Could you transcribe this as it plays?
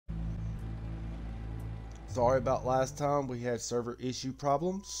Sorry about last time. We had server issue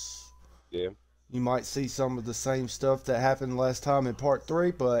problems. Yeah. You might see some of the same stuff that happened last time in part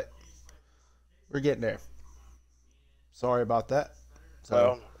 3, but we're getting there. Sorry about that. So,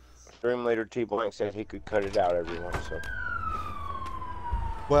 Well, stream leader T Blank said he could cut it out, everyone. So.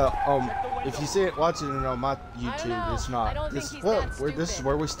 well, if you see it watching it on my YouTube, it's not. This is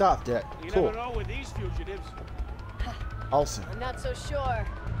where we stopped at. You Cool. never know with these fugitives. Awesome. I'm not so sure.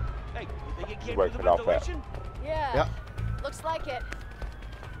 Hey, you think it came Work through it the off that. ventilation? Yeah. Yep. Looks like it.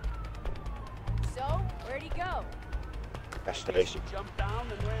 So, where'd he go? That's He Stacy. jumped down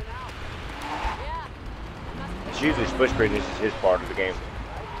and ran out. Yeah. It's usually split screen. This is his part of the game.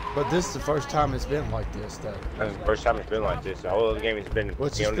 But this is the first time it's been like this, though. That's the first time it's been like this. The whole other game has been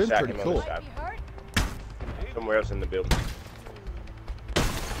Which me has on this been side, pretty him on this cool. side. Might be hurt. Somewhere else in the building.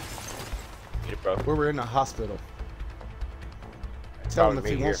 Get it, bro. We were in a hospital. Tell him if me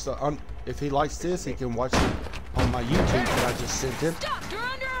he here. wants to, if he likes this, he can watch it on my YouTube that I just sent him, Stop! You're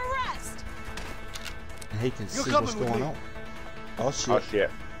under arrest! and he can You're see what's coming with going me. on. Oh shit! Oh shit.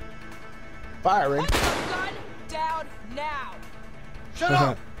 Firing! Put your gun down now! Shut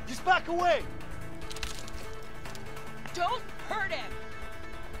up! Just back away! Don't hurt him!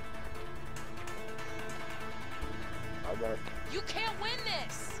 Alright. You can't win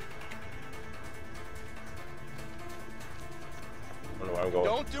this! I don't know where I'm going.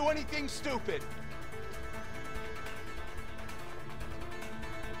 Don't do anything stupid.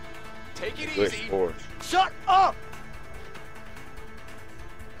 Take it Push easy. forward. Shut up!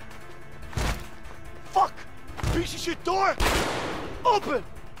 Fuck! Piece of shit door! Open!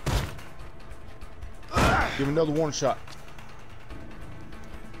 Give him another warning shot.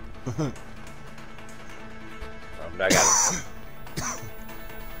 I got it.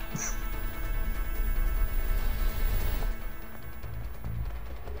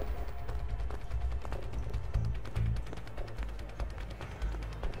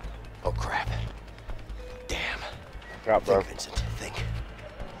 Oh, crap. Damn. Drop, bro. Think, Vincent, think.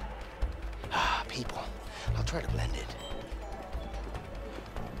 Ah, people. I'll try to blend in.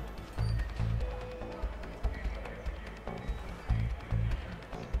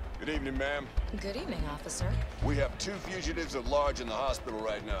 Good evening, ma'am. Good evening, officer. We have 2 fugitives at large in the hospital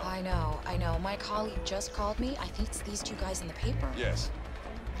right now. I know. My colleague just called me. I think it's these 2 guys in the paper. Yes.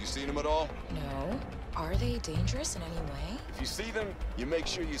 Have you seen them at all? No. Are they dangerous in any way? If you see them, you make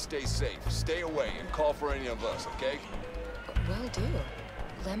sure you stay safe. Stay away and call for any of us, okay? Will do.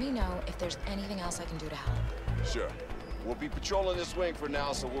 Let me know if there's anything else I can do to help. Sure. We'll be patrolling this wing for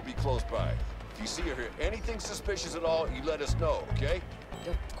now, so we'll be close by. If you see or hear anything suspicious at all, you let us know, okay?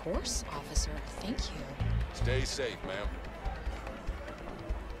 Of course, officer. Thank you. Stay safe, ma'am.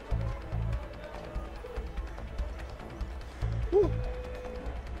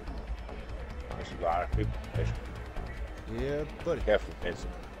 There's a lot of people. Yeah, buddy. Careful,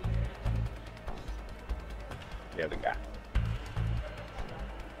 Vincent. The other guy.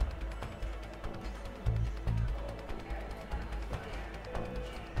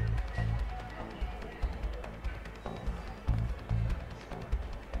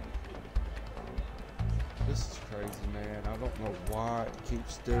 This is crazy, man. I don't know why it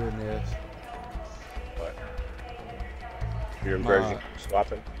keeps doing this. What? You're inversion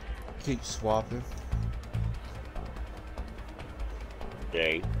swapping? Keep swapping.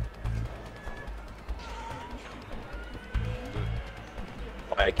 Yay.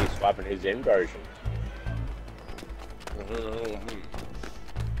 Why I keep swapping his inversions?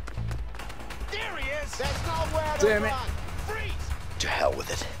 There he is! That's nowhere to Damn it. run! Freeze! To hell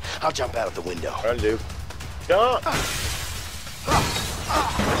with it. I'll jump out of the window. Run, dude. Jump!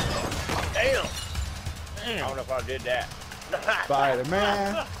 Damn! I don't know if I did that.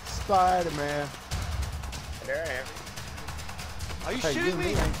 Spider-Man. Spider-Man. There I am. Are you Hey, you shitting and me?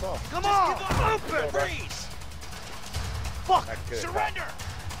 me ain't far. Come on! Open! bro. Freeze! Fuck! That's good. Surrender!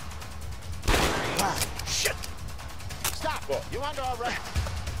 Shit! Stop! What? You're under arrest.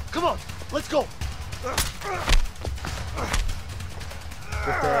 Come on, let's go.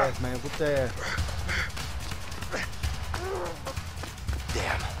 Whip their ass, man. Whip their ass.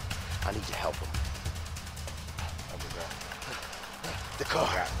 Damn. I need to help him. The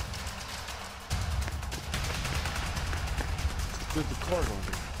car. Good the car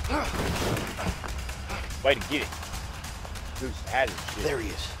on Way to get it. Who's had it? Shit. There he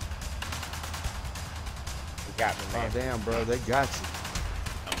is. You got me, there. man. Oh, damn, bro. They got you.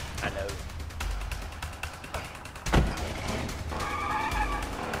 I know.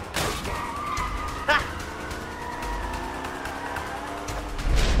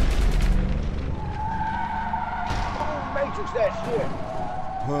 Matrix that shit.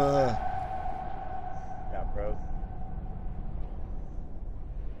 Uh, Got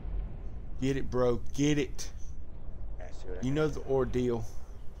Get it, bro. Get it. Gotta see what I You know the ordeal.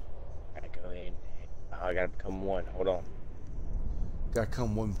 gotta go in. Oh, I gotta become one. Hold on. Gotta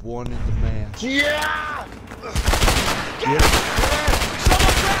come with one in the man. Yeah! Get it.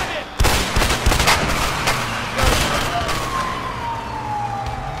 Someone grab it!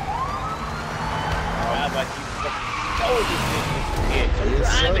 How about you fucking told this bitch was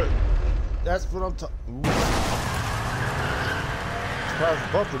Yes, drive sir. it. That's what I'm talking. Surprised the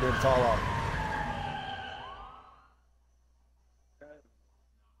bumper didn't fall off.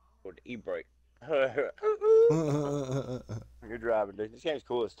 Or the e-brake. You're driving, dude. This game's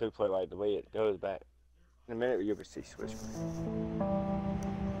cool. It's two-player, like the way it goes back. In a minute, you'll see switch.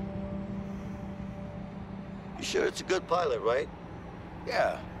 You sure it's a good pilot, right?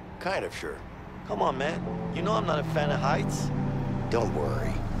 Yeah, kind of sure. Come on, man. You know I'm not a fan of heights. Don't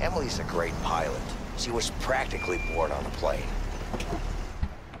worry. Emily's a great pilot. She was practically born on a plane.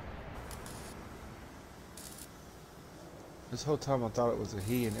 This whole time I thought it was a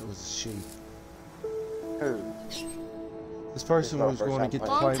he and it was a she. Who? This person This is our was first going to time get the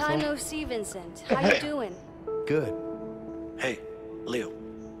playing. Long plane time from. no see, Vincent. How you doing? Good. Hey, Leo.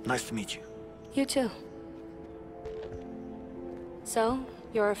 Nice to meet you. You too. So,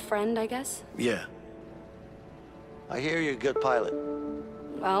 you're a friend, I guess? Yeah. I hear you're a good pilot.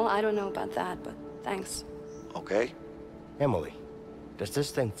 Well, I don't know about that, but thanks. Okay. Emily, does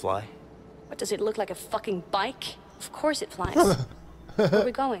this thing fly? What, does it look like a fucking bike? Of course it flies. Where are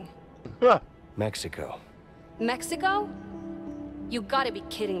we going? Mexico. Mexico? You gotta be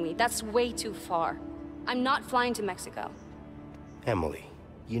kidding me. That's way too far. I'm not flying to Mexico. Emily,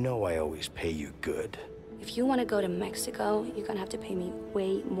 you know I always pay you good. If you want to go to Mexico, you're gonna have to pay me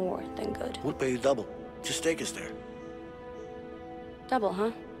way more than good. We'll pay you double. Just take us there. Double,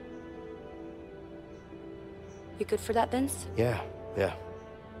 huh? You good for that, Vince? Yeah.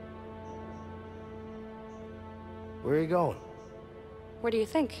 Where are you going? Where do you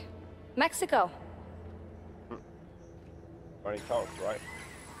think? Mexico. Funny talks, right?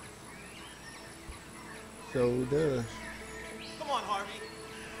 So does. Come on, Harvey.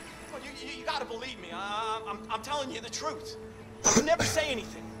 Come on, you gotta believe me. I'm telling you the truth. I would never say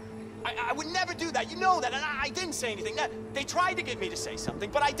anything. I would never do that. You know that, and I didn't say anything. They tried to get me to say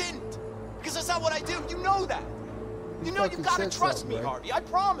something, but I didn't. Because that's not what I do. You know that. You know you fucking gotta said trust something, me, right? Harvey. I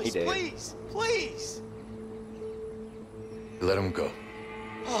promise. He did. Please, please. Let him go.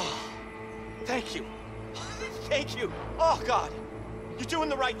 Oh, thank you. Thank you. Oh, God. You're doing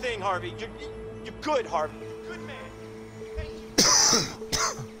the right thing, Harvey. You're good, Harvey. You're a good man. Thank you.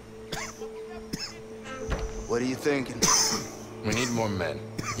 What are you thinking? We need more men.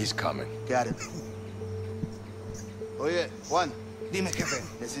 He's coming. Got it. Oye, Juan. Dime, jefe.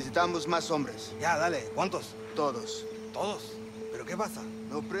 Necesitamos más hombres. Ya, dale. ¿Cuántos? Todos. Todos. ¿Pero qué pasa?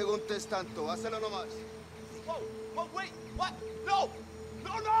 No preguntes tanto. Hazlo nomás. Whoa, whoa, wait. What? No!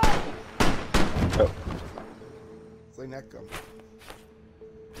 No, no! Clean that gum.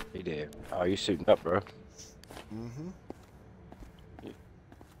 He did. Oh, you suiting up, bro? Mm-hmm.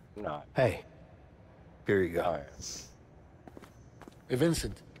 Nah. Hey, here you go. All right. Hey,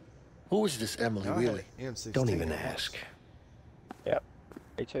 Vincent, who is this Emily, I really? had M16 Don't even on this. ask. Yep.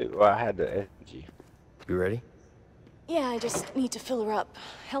 Me too. Well, I had the SG. You ready? Yeah, I just need to fill her up.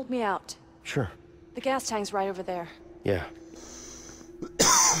 Help me out. Sure. The gas tank's right over there. Yeah.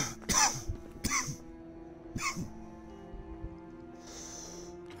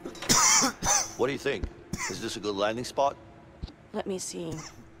 What do you think? Is this a good landing spot? Let me see.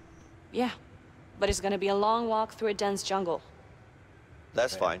 Yeah, but it's gonna be a long walk through a dense jungle.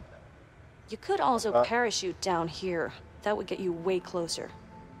 That's fine. You could also parachute down here. That would get you way closer.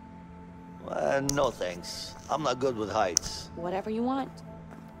 No thanks. I'm not good with heights. Whatever you want.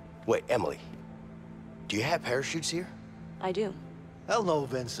 Wait, Emily. Do you have parachutes here? I do. Hell no,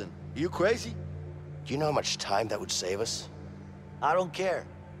 Vincent. You crazy? Do you know how much time that would save us? I don't care.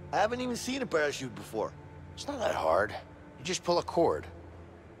 I haven't even seen a parachute before. It's not that hard. You just pull a cord.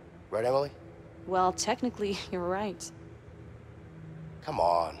 Right, Emily? Well, technically, you're right. Come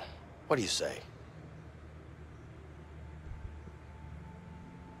on. What do you say?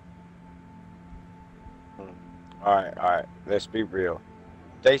 All right. Let's be real.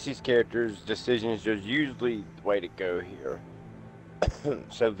 Stacy's character's decisions are usually the way to go here.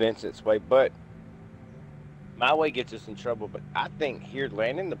 So Vincent's way, but my way gets us in trouble. But I think here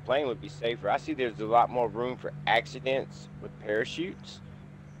landing the plane would be safer. I see there's a lot more room for accidents with parachutes,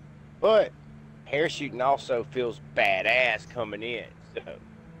 but parachuting also feels badass coming in. So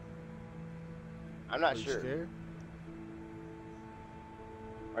I'm not Are you sure. scared?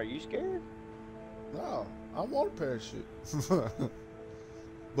 Are you scared? No, I want a parachute.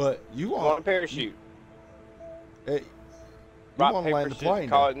 But you On a want parachute. you Rock, want to paper, land the scissors, plane.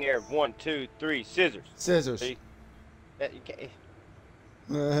 call it in the air. 1, 2, 3, scissors. Scissors. See? That, you can't,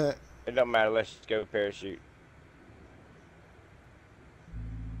 it don't matter. Let's just go parachute.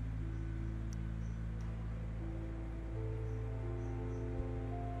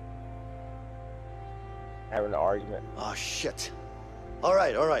 Having an argument. Oh, shit. All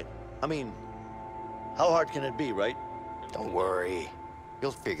right, all right. I mean, how hard can it be, right? Don't worry.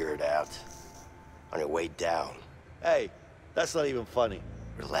 You'll figure it out. On your way down. Hey, that's not even funny.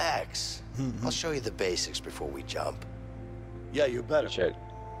 Relax. I'll show you the basics before we jump. Yeah, you better. Shit.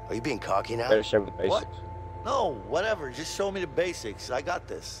 Are you being cocky now? Better show the basics. What? No, whatever. Just show me the basics. I got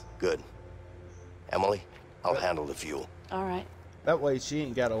this. Good. Emily, I'll handle the fuel. All right. That way she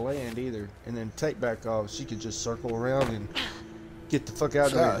ain't got to land either. And then take back off. She could just circle around and get the fuck out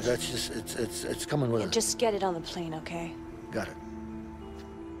of Sorry, Dodge. that's just, it's coming with us. Just get it on the plane, okay? Got it.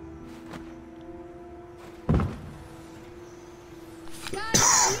 Guys,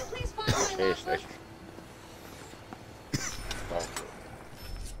 can you please find my Space laptop? station.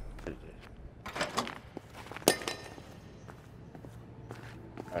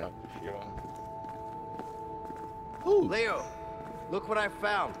 I don't feel. Ooh. Leo, look what I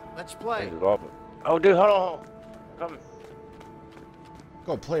found. Let's play. Oh, dude, hold on. Come.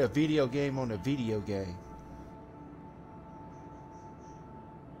 Go play a video game on a video game.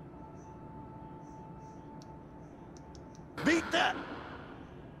 Beat that!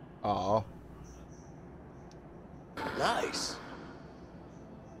 Aw. Nice.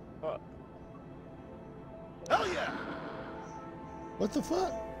 What? Hell yeah! What the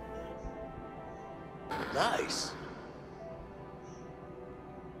fuck? Nice.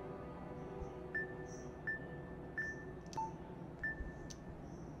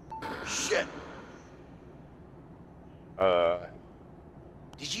 Shit!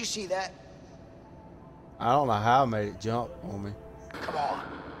 Did you see that? I don't know how I made it jump on me. Come on.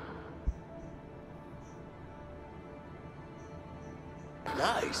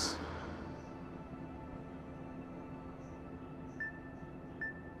 Nice.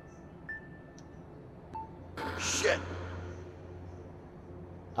 Shit!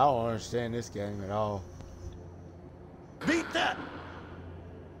 I don't understand this game at all. Beat that!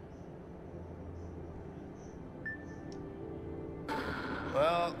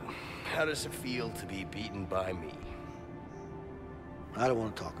 Well, how does it feel to be beaten by me? I don't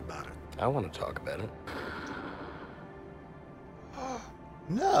want to talk about it. I want to talk about it.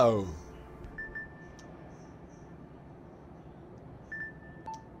 No.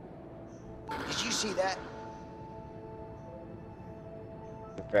 Did you see that?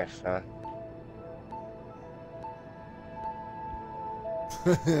 The best, son.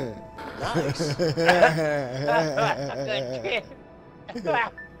 Nice.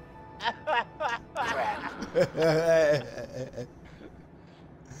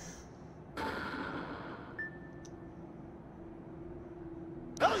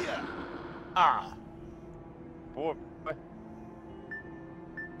 Hell yeah! Ah. Boy.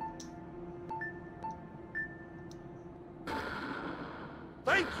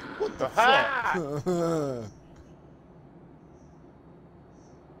 Thank you! What the Ah! fuck?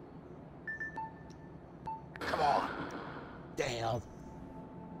 Come on. Damn.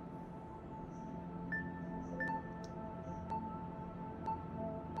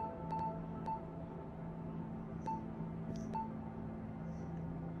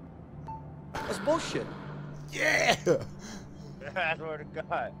 That's bullshit. Yeah. I swear to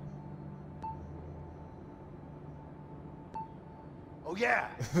God. Oh, yeah.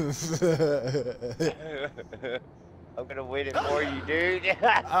 I'm gonna win it for you, dude.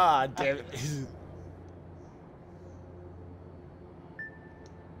 Ah, damn it.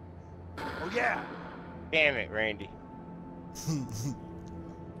 Oh, yeah. Damn it, Randy.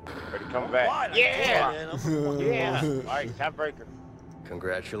 Ready to come back? Why? Yeah! Man, I'm Yeah! Alright, tiebreaker.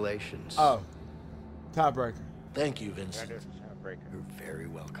 Congratulations. Oh. Tiebreaker. Thank you, Vincent. That is a tiebreaker. You're very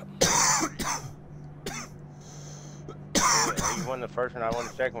welcome. Yeah, you won the first one, I won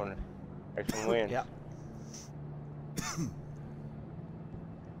the second one. Next one wins. Yep.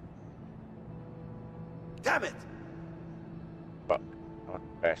 Damn it! Fuck. I want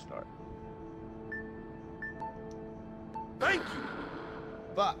the fast start. Thank you!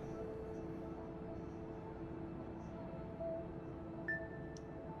 Fuck.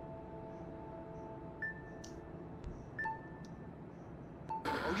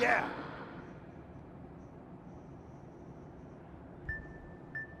 Oh, yeah.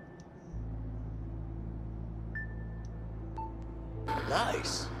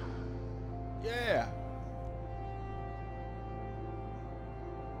 Nice. Yeah.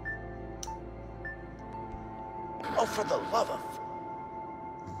 Oh, for the love of...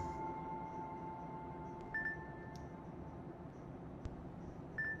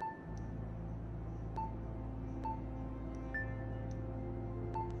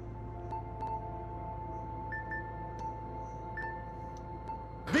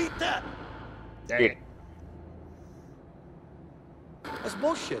 Beat that! Dang it. That's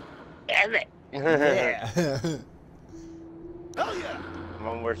bullshit. Damn it! Yeah. Hell yeah! Come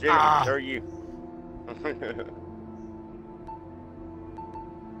on, we're gonna show you.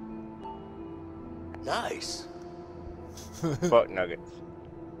 Nice. Fuck Nuggets.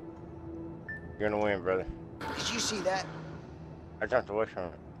 You're gonna win, brother. Did you see that? I jumped away from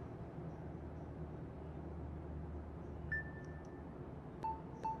it.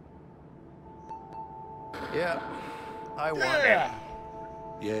 Yeah, I won. Yeah.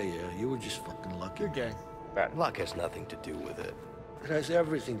 Yeah, you were just fucking lucky. Good game. Luck has nothing to do with it. It has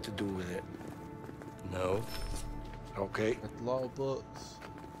everything to do with it. No. Okay. Got the law books.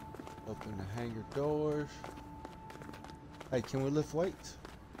 Open the hangar doors. Hey, can we lift weights?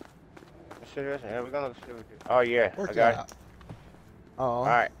 We're gonna see what we do. Oh yeah, Work I it got out. it. Oh. All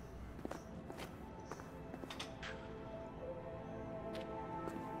right.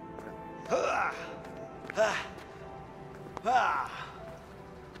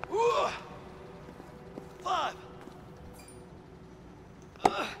 Five.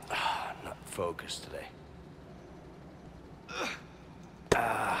 Not focused today.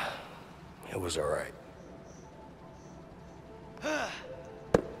 It was all right.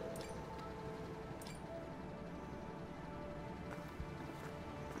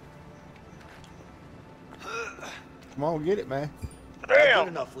 Come on, get it, man. Good Damn!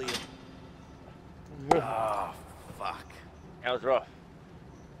 enough, Liam. Oh, fuck. That was rough.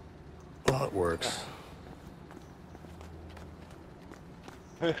 Well, it works.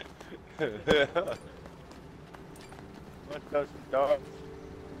 Let's go some dogs.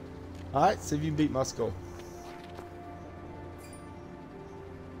 Alright, see if you can beat my score.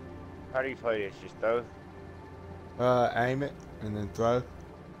 How do you play this? Just throw? Aim it and then throw.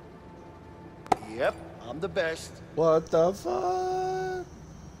 Yep, I'm the best. What the fuck?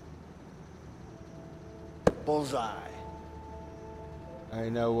 Bullseye.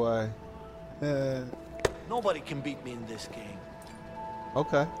 Ain't no way. Nobody can beat me in this game.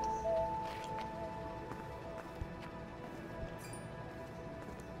 Okay.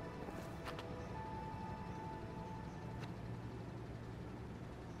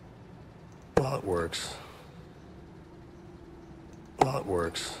 Well, it works. Well, it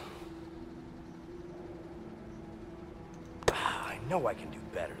works. I know I can do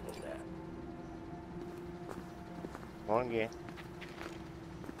better than that. One again.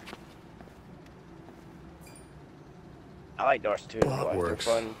 I like darts too. Well, it They're works.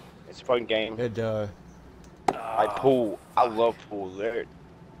 fun. It's a fun game. It I pool. I love pool. There,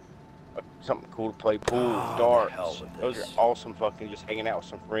 something cool to play. Pool, the hell darts. with Those are this. awesome. Fucking just hanging out with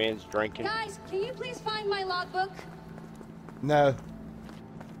some friends, drinking. Guys, can you please find my logbook? no.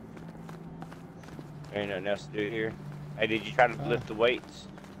 Ain't nothing else to do here. Hey, did you try to lift the weights?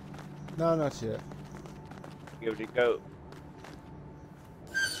 No, not yet. Give it a go.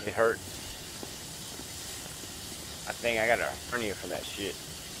 It hurts. I think I got a hernia from that shit.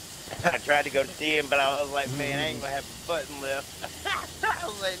 I tried to go to the gym, but I was like, man, I ain't gonna have a button left. I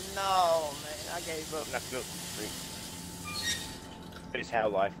was like, no, man, I gave up. And I feel free. It's how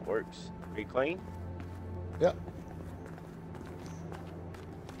life works. Are you clean? Yep.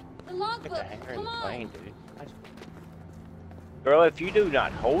 The Get logbook. the hanger in Come the on. plane, dude. Girl, if you do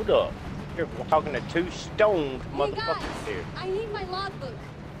not hold up, you're talking to two stoned Hey motherfuckers guys, here. I need my logbook.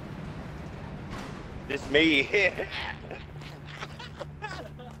 It's me.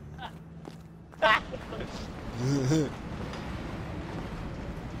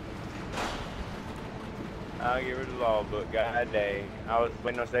 I'll give her the law book. God dang. I was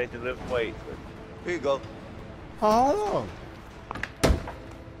waiting on stage to lift weights. But Here you go. Hold on.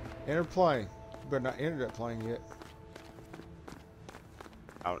 Enter plane. You better not enter that plane yet.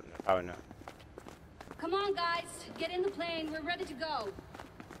 I don't know. Probably not. Come on, guys. Get in the plane. We're ready to go.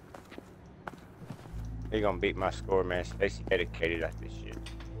 You're gonna beat my score, man. Stacy dedicated at this shit.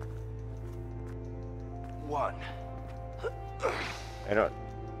 One. I don't.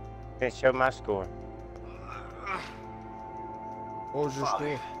 Can't show my score. What was your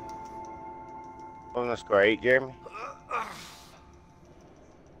score? What was my score? 8, Jeremy?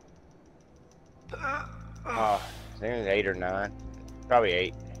 Oh, I think it was 8 or 9. Probably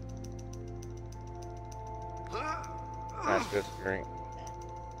 8. Nice good drink.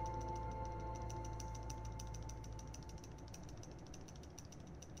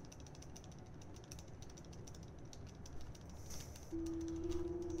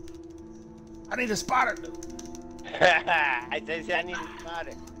 I need a spotter. I said I need a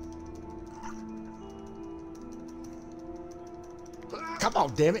spotter. Come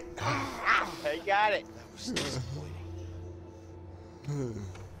on, damn it. I got it. That was disappointing.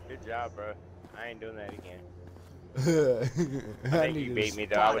 Good job, bro. I ain't doing that again. I think you beat me,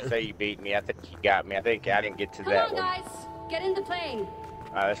 though. I would say you beat me. I think you got me. I think I didn't get to that Come on, one. guys. Get in the plane.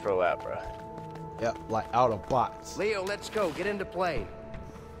 All right, let's roll out, bro. Yep, like out of box. Leo, let's go. Get into plane.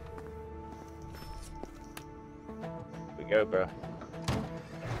 We go, bro.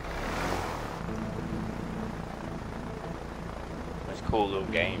 That's a cool little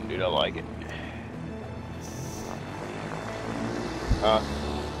game, dude. I like it.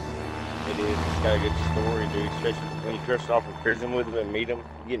 It is. It's got a good story, dude. Especially when you first off in prison with him and meet him,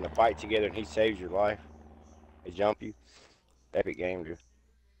 you get in a fight together and he saves your life. They jump you. Epic game, dude.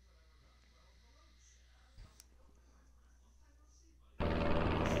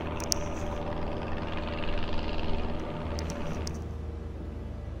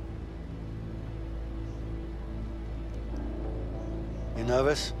 You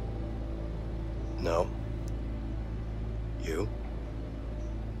nervous? No. You?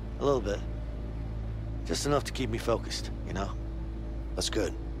 A little bit. Just enough to keep me focused, you know? That's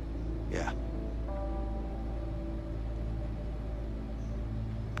good. Yeah.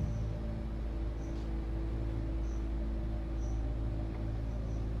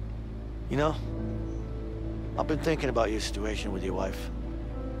 You know, I've been thinking about your situation with your wife.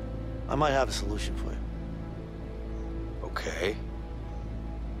 I might have a solution for you. Okay.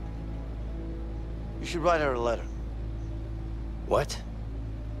 You should write her a letter. What?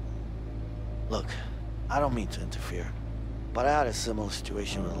 Look, I don't mean to interfere, but I had a similar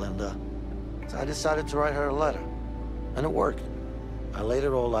situation with Linda, so I decided to write her a letter. And it worked. I laid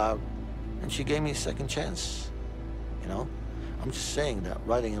it all out, and she gave me a second chance. You know? I'm just saying that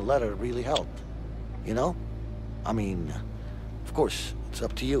writing a letter really helped. You know? I mean, of course, it's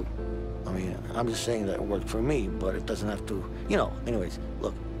up to you. I mean, I'm just saying that it worked for me, but it doesn't have to, you know. Anyways,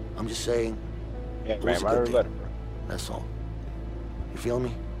 look, I'm just saying, Yeah, it man, was a write her good a letter, deal. bro. That's all. You feel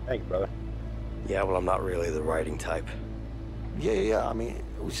me? Thank you, brother. Yeah, well, I'm not really the writing type. Yeah. I mean,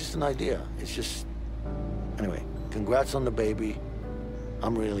 it was just an idea. It's just... Anyway, congrats on the baby.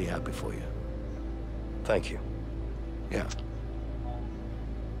 I'm really happy for you. Thank you. Yeah.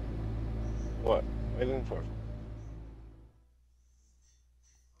 What? What are you looking for?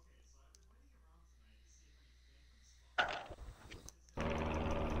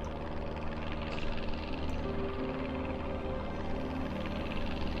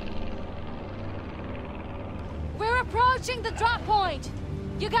 We're approaching the drop point.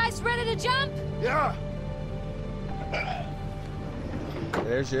 You guys ready to jump? Yeah.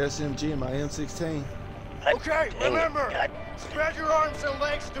 There's your SMG and my M16. Okay, remember, spread your arms and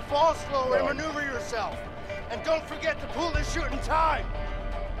legs to fall slow and maneuver yourself. And don't forget to pull the shooting time.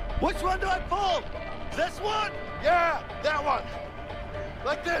 Which one do I pull? This one? Yeah, that one.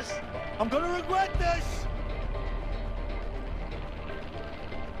 Like this. I'm gonna regret this.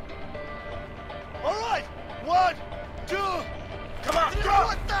 All right, 1, 2, come on, go!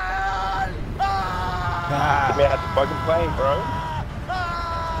 What the hell? Ah! Get me out the fucking plane, bro.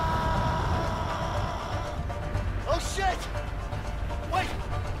 Oh shit! Wait,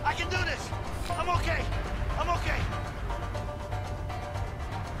 I can do this. I'm okay. I'm okay.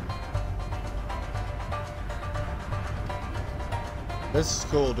 This is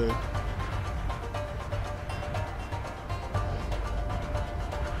cool, dude.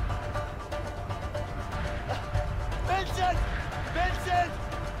 Vincent! Vincent!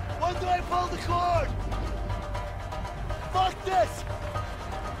 When do I pull the cord? Fuck this!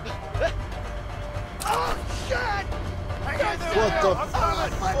 Oh shit! What the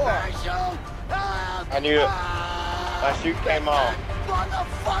fuck? I knew it. My chute came on.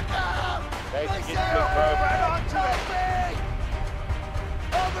 Motherfucker! Daisy, Vincent! get to it, bro. Right onto it!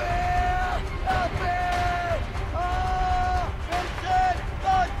 Help me! Help me! Oh! Vincent!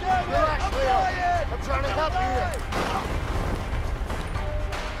 God damn it! Relax, I'm Leo. trying! I'm trying to help you here.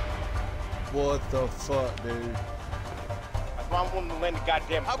 What the fuck, dude? That's why I'm wanting to land the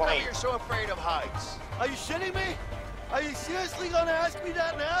goddamn How come plane. you're so afraid of heights? Are you shitting me? Are you seriously gonna ask me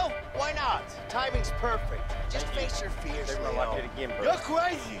that now? Why not? Timing's perfect. Just face your fears, Saved my Leo. life yet again, bro. You're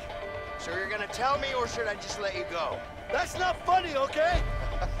crazy. So you're gonna tell me, or should I just let you go? That's not funny, okay?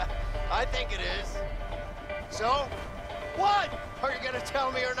 I think it is. So, What? are you gonna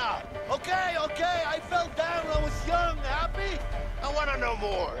tell me or not? Okay, I fell down when I was young. Happy? I wanna know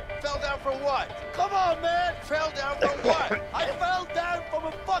more. Fell down from what? Come on, man. Fell down from what? I fell down from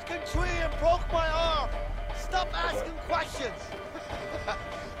a fucking tree and broke my arm. Stop asking questions.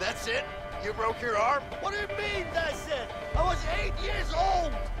 That's it? You broke your arm? What do you mean, that's it? I was 8 years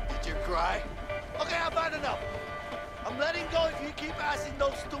old! Did you cry? Okay, I've had enough. I'm letting go if you keep asking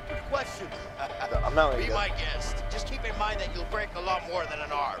those stupid questions. I'm not letting Be go. my guest. Just keep in mind that you'll break a lot more than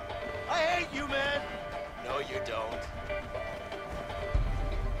an arm. I hate you, man! No, you don't.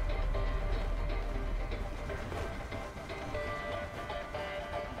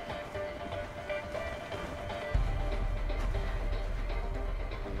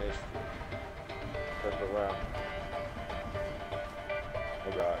 I missed it. Look around.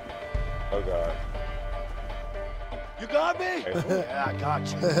 Oh God. Oh God. You got me? Yeah, I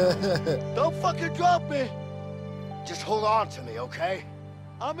got you. Don't fucking drop me! Just hold on to me, okay?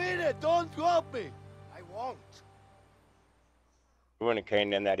 I'm in it, don't drop me! I won't. We wouldn't have came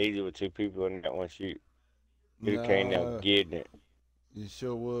down that easy with 2 people in that one shoot. We came down getting it. You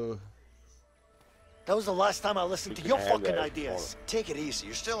sure would. That was the last time I listened to You your can have fucking that ideas. Take it easy.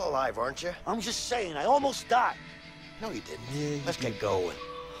 You're still alive, aren't you? I'm just saying, I almost died. No, you didn't. Yeah, Let's you get going.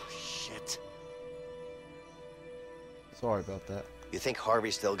 Shit. Sorry about that. You think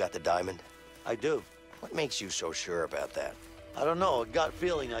Harvey still got the diamond? I do. What makes you so sure about that? I don't know, a gut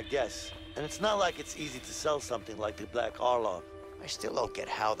feeling, I guess. And it's not like it's easy to sell something like the Black Arlong. I still don't get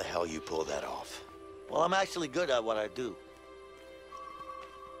how the hell you pulled that off. Well, I'm actually good at what I do.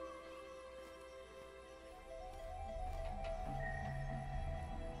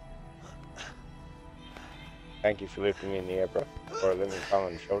 Thank you for lifting me in the air, bro. Or letting me fall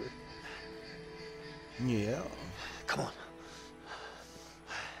on the shoulder. Yeah. Come on.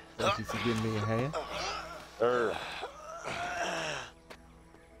 Thank you for giving me a hand. Sir.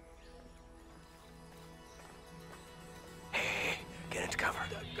 Get into cover.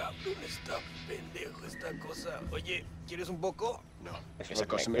 Oye, ¿quieres un poco? No. Esa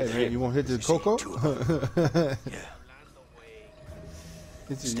cosa me Hey, man, you want to hit the coco? Yeah.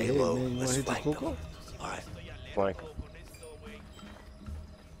 Stay low. Man. You want Let's to hit the flank coco? them. All right. flank.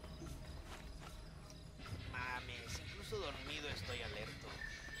 Mames, incluso dormido estoy alerta.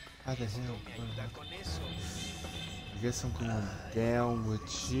 How the hell? Me ayuda con eso. I guess I'm going down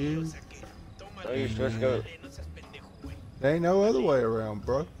with you. Oh, you're supposed to go. No seas pendejo, güey. There ain't no other way around,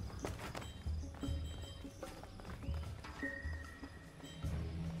 bro.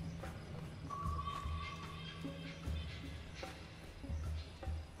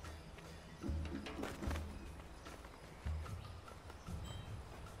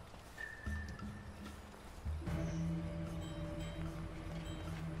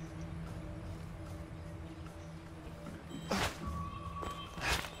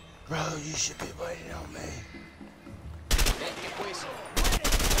 Bro, you should be waiting on me.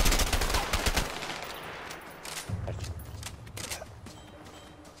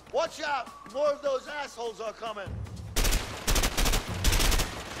 Watch out! More of those assholes are coming.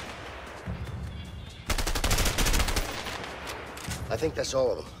 I think that's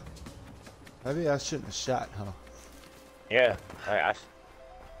all of them. Maybe I shouldn't have shot, huh? Yeah,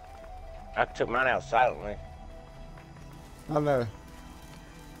 I took mine out silently. I know.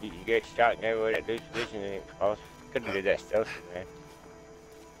 You get shot and gave away that douche and it cost. Could have did that stealthy, man.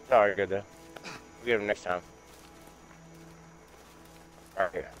 It's alright, good though. We'll get him next time.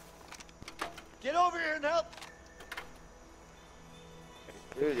 Alright, here. Get over here and help.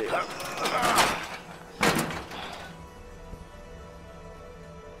 Do this.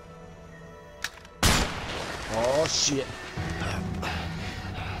 Oh, shit.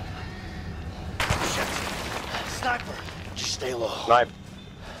 Sniper. Just stay low. Snipe.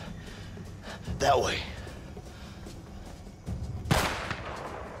 That way.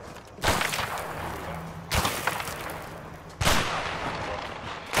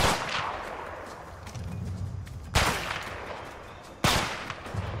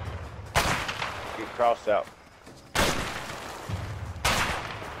 Get crossed out.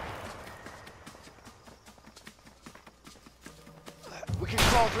 We can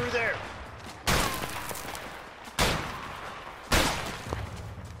crawl through there.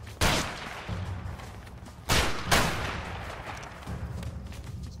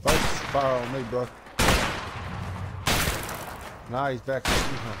 Spike's fire on me, bro. Nah, he's back on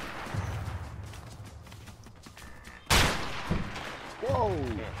you, huh? Whoa!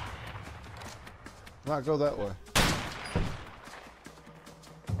 Not go that way.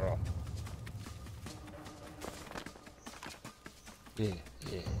 Oh. Yeah,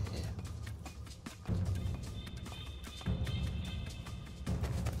 yeah, yeah.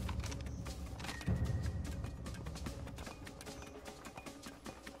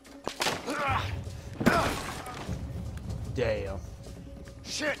 Damn.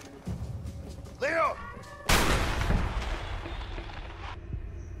 Shit! Leo!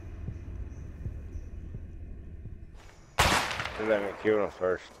 let me kill him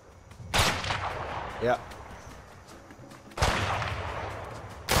first. Yeah.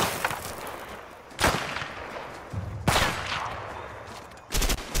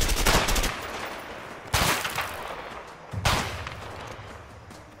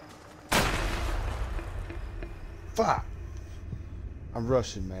 Fuck. I'm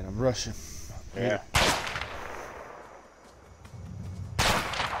rushing, man. I'm rushing. Yeah.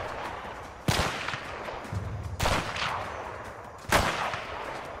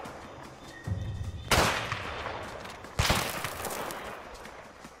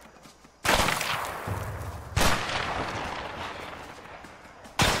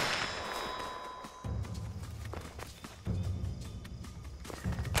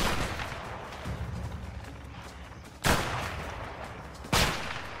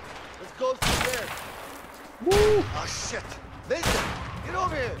 Let's go through there. Woo! Oh, shit. Vincent, get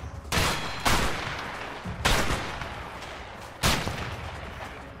over here.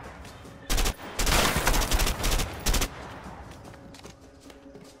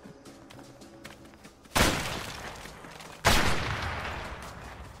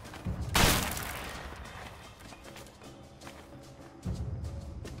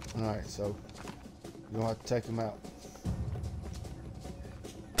 Alright, so you don't have to take him out.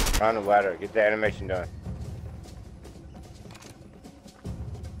 On the ladder. Get the animation done.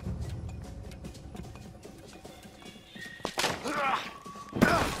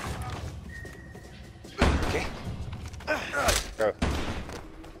 Okay. Go.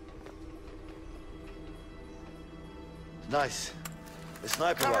 Nice. The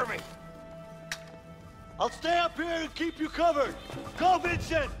sniper Cover rifle. me. I'll stay up here and keep you covered. Go,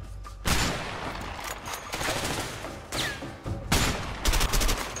 Vincent.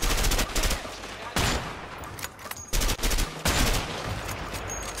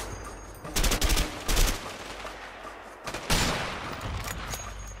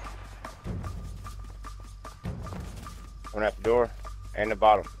 One at the door and the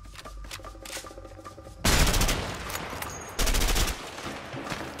bottom.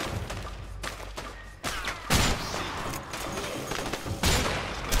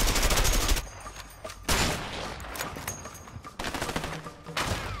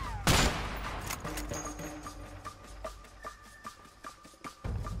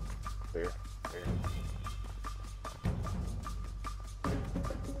 Clear, clear.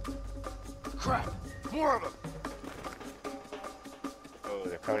 Crap. More of them. Oh,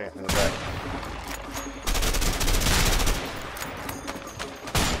 they're coming in from the back.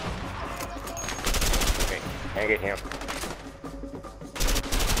 Okay, can't get him.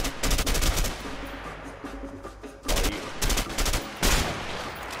 Oh, you.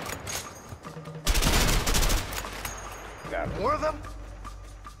 Got him. More of them?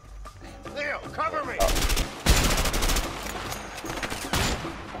 Leo, cover me.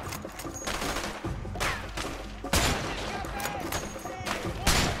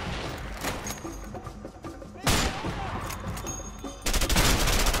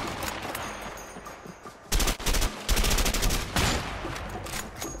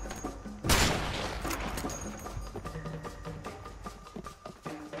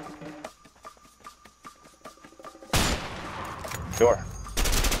 Door.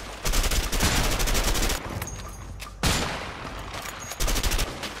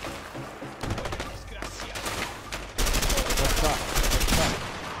 What's up? What's up?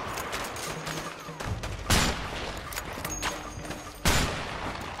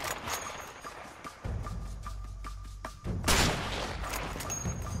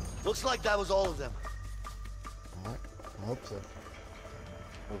 Looks like that was all of them. Alright, I hope so.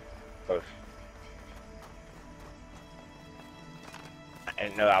 Close. I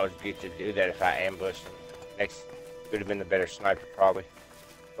didn't know I would get to do that if I ambushed him. Next would have been the better sniper, probably.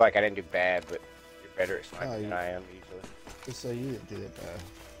 Like, I didn't do bad, but you're better at sniping than I am, usually. Just say you didn't do it bad.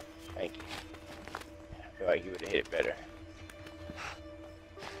 Thank you. I feel like you would have hit it better.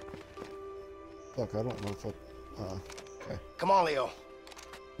 Fuck, I don't know if I... okay. Come on, Leo.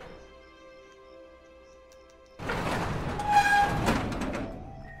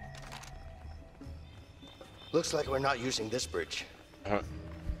 Looks like we're not using this bridge. Uh-huh.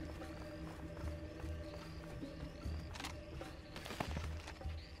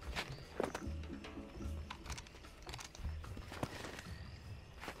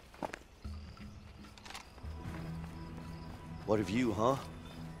 What of you, huh?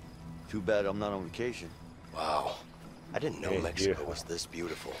 Too bad I'm not on vacation. Wow. I didn't know It's Mexico beautiful. was this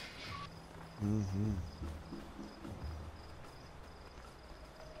beautiful. Mm-hmm.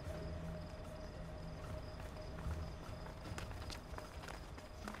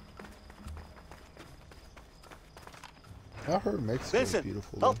 I heard Mexico is Vincent,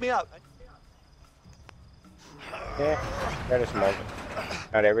 beautiful. help me out. Yeah, that is moment.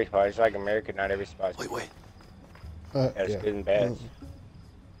 Not every spot. It's like America, not every spot. Wait. There's Yeah. good and bad.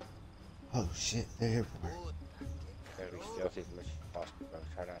 Oh shit, they're everywhere. Gotta be stealthy as much as possible, bro.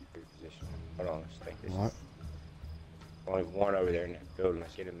 Try not to be position. Hold on, let's think this. What? Only one over there in that building.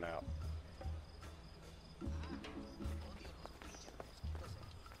 Let's get him out.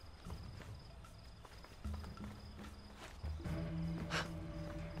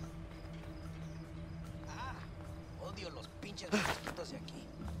 Odio los pinches mosquitos de aquí.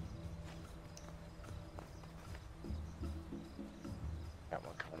 Got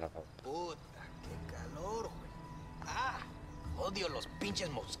one coming up. Puta, qué calor, güey. Ah, odio los pinches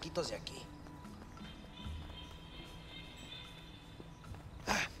mosquitos de aquí.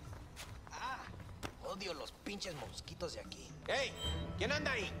 Odio los pinches mosquitos de aquí. ¡Ey! ¿Quién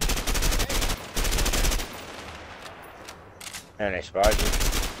anda ahí? And they spotted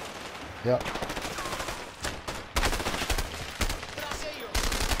you. Yep. ¡Tras ellos!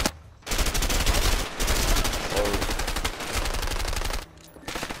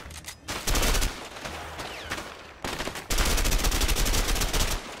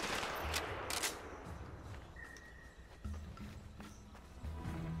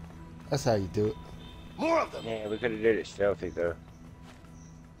 That's how you do it. More of them. Yeah, we could have did it stealthy though.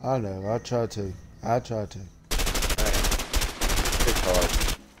 I know. I tried to. Alright. Good call.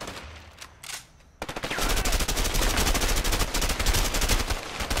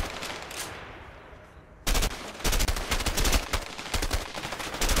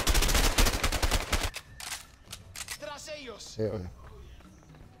 ¡Tras ellos! Yeah.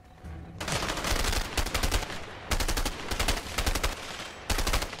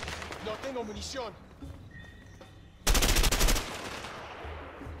 No tengo munición.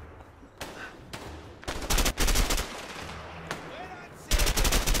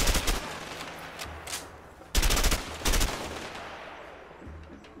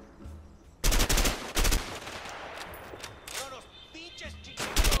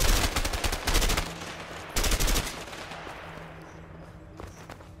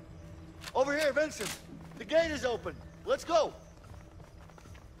 Over here, Vincent. The gate is open. Let's go.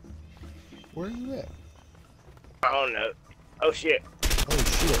 Where are you at? I don't know. Oh shit. Oh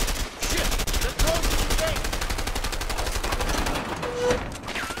shit. Shit, let's close the gate.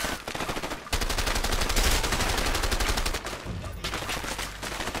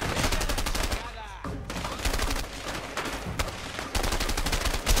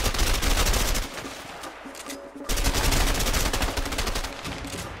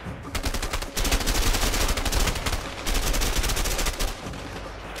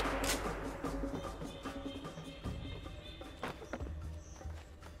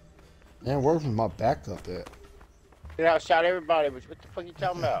 Man, where's my backup at? Dude, I shot everybody, but what the fuck you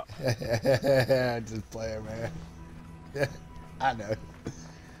talking about? Just playing, man. I know.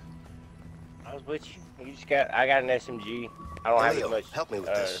 I was with you. I got an SMG. I don't have as Leo, much help me with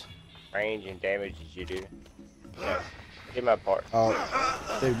this. range and damage as you do. Yeah, get my part.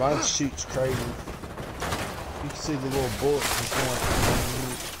 Oh, dude, mine shoots crazy. You can see the little bullet just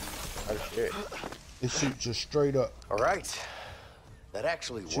going. Oh shit. It shoots just straight up. All right. That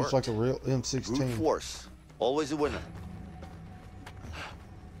actually Shoots worked. like a real Brute M16. force. Always a winner.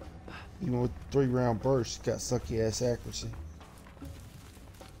 Even with 3-round bursts, got sucky ass accuracy.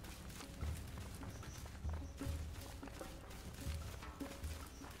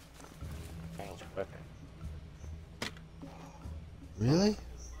 Change weapon. Really?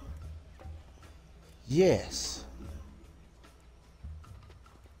 Yes.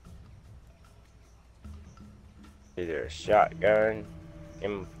 Either a shotgun,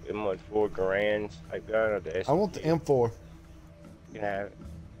 M14 Garand's like gun, or the SMG. I want the M4. You can have it.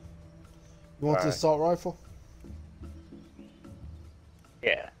 You want the Alright. assault rifle?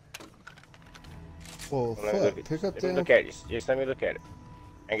 Yeah. Well, Let me look fuck. at, Pick up let me the look at it. Just let me look at it.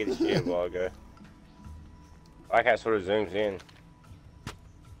 I get this shit a while ago. I like how it sort of zooms in.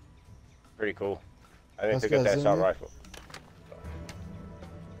 Pretty cool. I didn't That's pick up got that zoom assault in? rifle.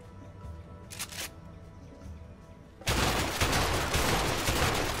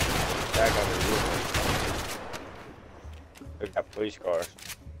 Back on the roof. Look at police cars.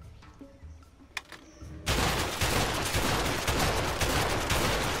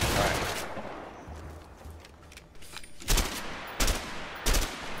 Alright.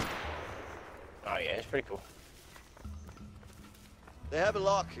 Oh yeah, it's pretty cool. They have a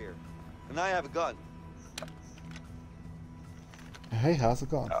lock here, and I have a gun. Hey, how's it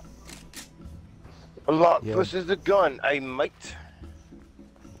going? A lot Yeah. versus the gun, mate.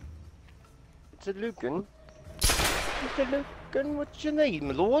 It's a Lucan. What you need,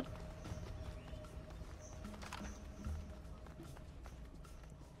 my lord?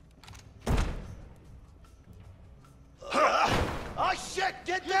 Oh shit,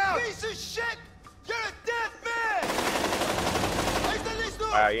 get down! You piece of shit! You're a dead man!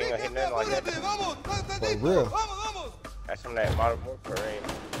 Wow, you ain't gonna hit nothing like that. For real. That's some of that Modern Warfare aim.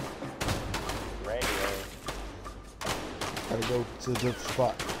 Randy aim. Gotta go to a different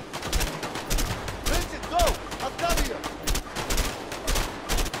spot. Vincent, go! I'll cover you!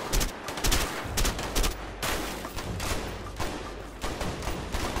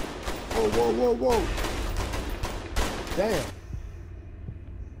 Whoa, whoa, whoa, whoa. Damn.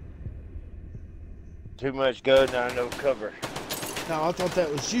 Too much gun, not enough cover. No, I thought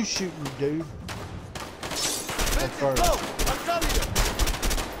that was you shooting, dude. Vincent, go! I'll cover you!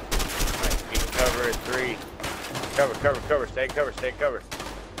 Alright, keep cover at 3. Cover, cover, cover. Stay cover, stay cover.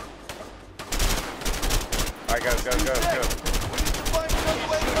 Alright, go, go, go, go. We need to find another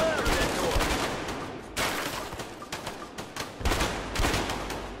way around that door.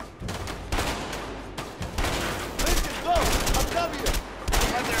 Vincent, go! I'll cover you! I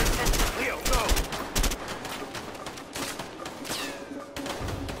have their attention. Leo, go!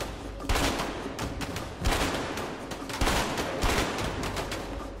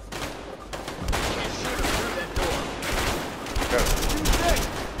 Can't shoot him through that door. Go. We need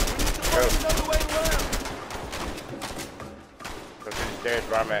to find another way around. Go to the stairs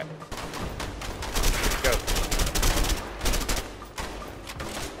where I'm at. Go.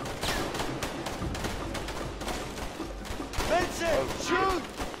 Vincent, shoot!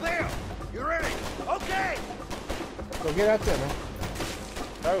 Leo, you ready? Okay! Go get out there, man.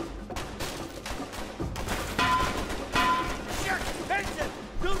 Go. Shit! Vincent,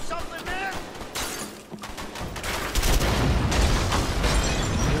 do something, man!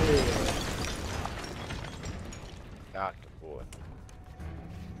 Knocked the boy.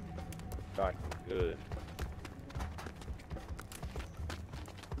 Knocked him good.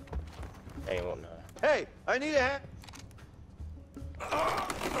 Ain't want none. Hey, I need a hand.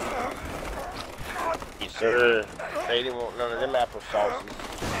 Yes, sir. They didn't want none of them apple sauces.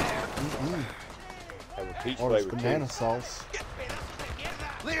 Have a peach Or this flavor banana too. sauce.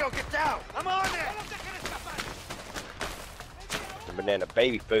 Leo, get down! I'm on it! The banana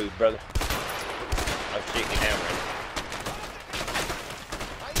baby food, brother. Oh shit, get down, man.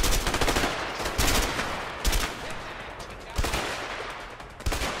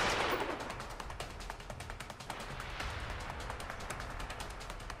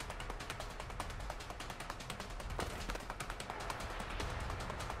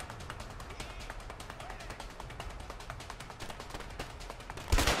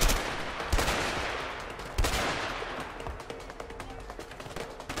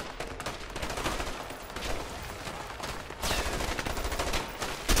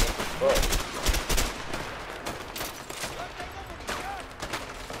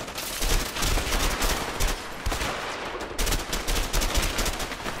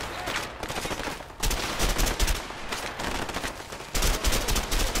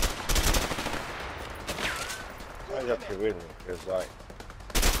 I was up here with me, because like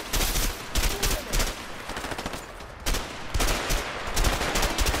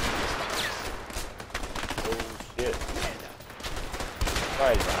oh shit.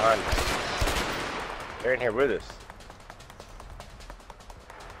 Somebody's behind me. They're in here with us.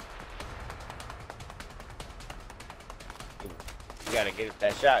 You gotta get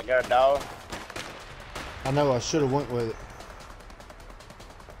that shotgun, dog. I know I should have went with it.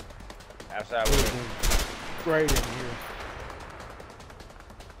 Outside with me. Great in here.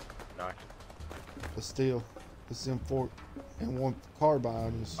 Knock. But still, it's in four and one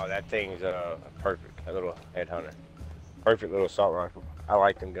carbine is. Oh, that thing's perfect. A little headhunter. Perfect little assault rifle. I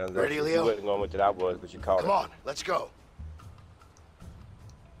like them guns. Ready, You Leo? wasn't going with it, I was, but you called it. Come on, let's go.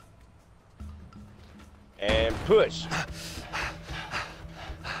 And push.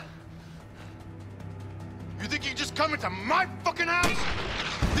 You think you can just come into my fucking house?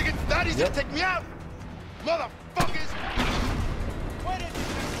 Think it's that easy to take me out? Motherfuckers!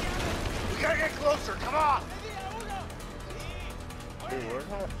 We gotta get closer, come on! Dude, where's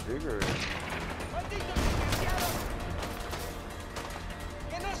my cigarette?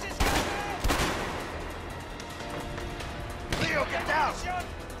 Leo, get down!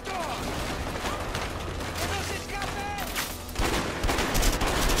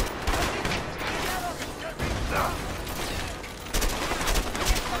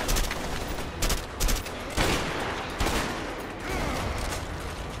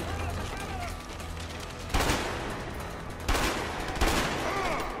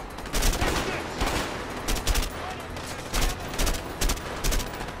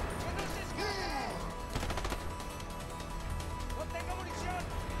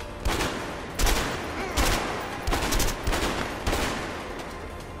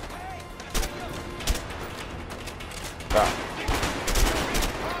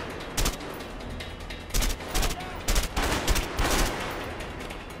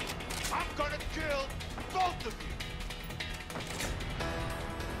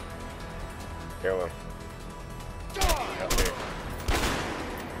 kill him. Up here.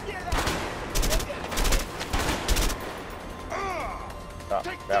 Oh,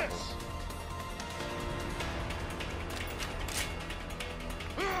 Take that this. one.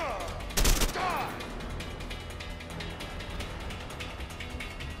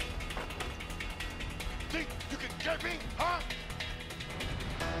 Think you can get me, huh?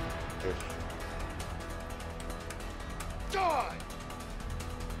 Yes. Die!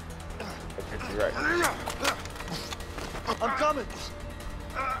 Okay, you're right. I'm coming!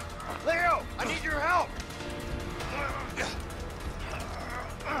 Leo, I need your help!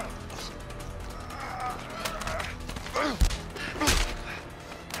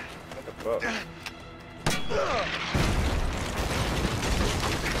 What the fuck?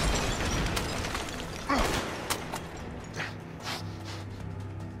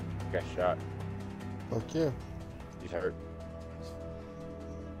 Got shot. Fuck yeah. He's hurt.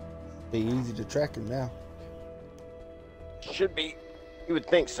 Be easy to track him now. Should be. You would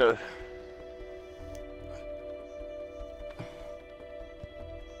think so.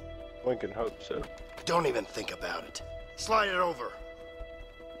 One can hope so. Don't even think about it. Slide it over.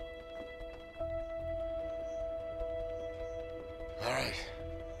 All right.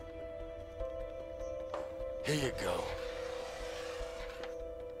 Here you go.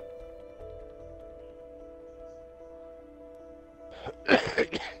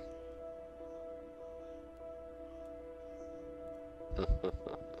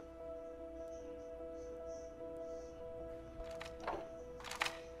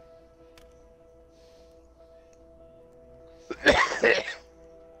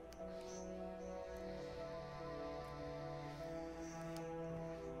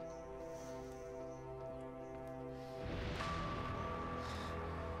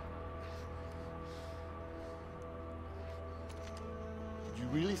 Did you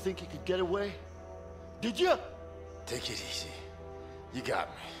really think you could get away? Did you? Take it easy. You got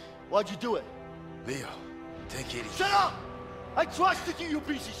me. Why'd you do it? Leo, take it easy. Shut up! I trusted you, you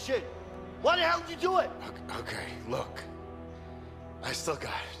piece of shit! Why the hell did you do it? Okay, look. I still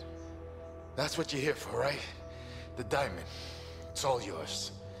got it. That's what you're here for, right? The diamond. It's all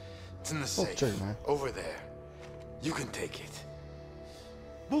yours. It's in the safe. true, man. Over there. You can take it.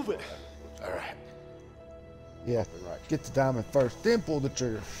 Move it! All right. Yeah. Get the diamond first, then pull the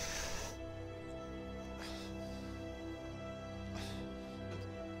trigger.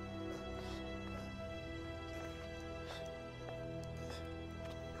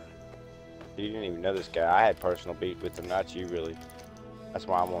 You didn't even know this guy. I had personal beef with him, not you, really. That's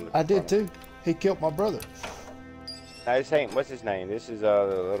why I'm on the. I did too. He killed my brother. No, this ain't. What's his name? This is the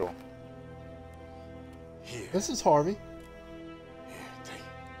little. Here. This is Harvey. Here, take it.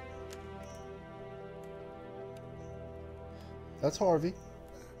 That's Harvey.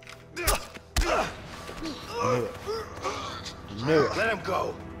 Knew it. Knew it. Let him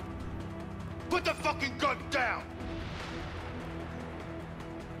go! Put the fucking gun down!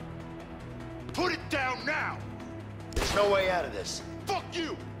 Put it down now! There's no way out of this. Fuck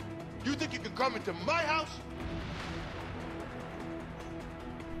you! You think you can come into my house?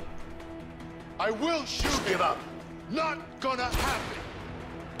 I will shoot him. Give up. Not gonna happen.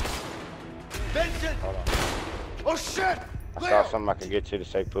 Vincent! Hold on. Oh shit! I Leo! saw something I could get to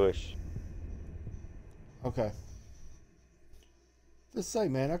say push. Okay. Just say,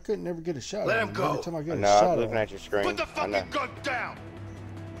 man, I couldn't never get a shot. Let at him go. Every time I get No, a shot I'm at looking him. at your screen. Put the I know. fucking gun down!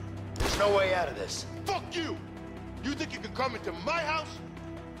 There's no way out of this. Fuck you! You think you can come into my house?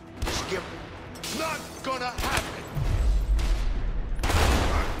 Just give... Not gonna happen!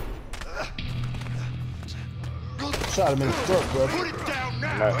 Shot him in the throat, Put brother. it down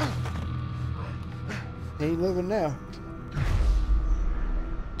now! No. He ain't living now.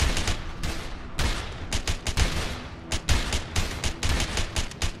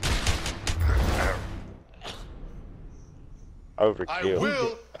 Overkill. I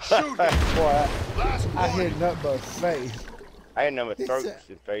will shoot him! Boy, Last I hit warning! nothing but face. I had number He throats said-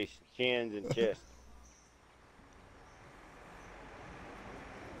 and face, chins and chest.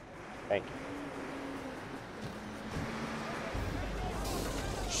 Thank you.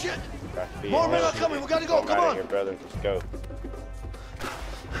 Shit! Got to be More in men there. are coming, we gotta go, Come come out of on. here, brother. Let's go.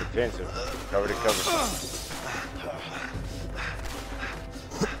 Defensive. Cover to cover.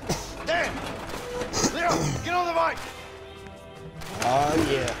 Damn! Leo, get on the bike! Oh,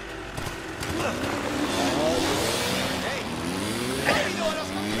 yeah.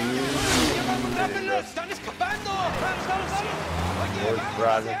 ¡Están escapando! ¡Vamos, vamos, vamos! Oye, Boys vamos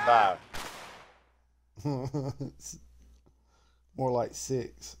Rising ya. 5. More like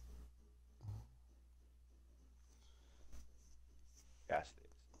 6. Got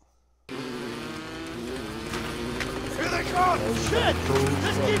sticks. Break off! Shit!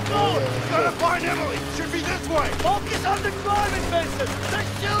 Just keep going! Gotta find Emily! Should be this way! Focus on the driving, Vincent! They're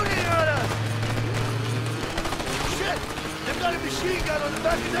shooting at us! Shit! They've got a machine gun on the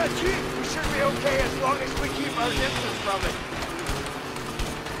back of that Jeep! We should be okay as long as we keep our distance from it.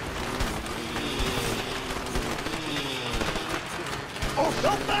 Oh,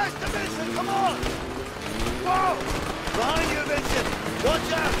 go faster, Vincent! Come on! Whoa! Behind you, Vincent!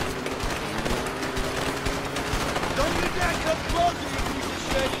 Watch out! Don't you dare come closer, you piece of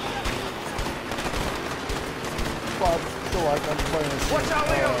shit! Well, I feel like I'm playing some, Watch out,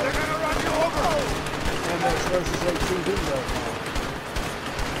 Leo! They're gonna run you over! MX versus ATV right now.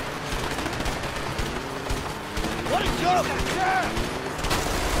 What a jump! Yeah!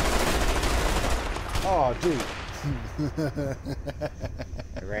 Oh, dude.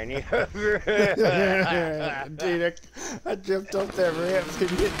 I ran you over. Dude, I jumped up that ramp and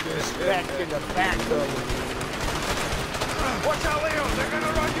hit the back in the back of it. Watch out, Leo! They're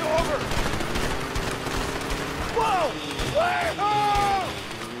gonna run you over! Whoa! Whoa!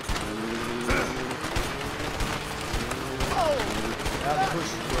 Oh! Now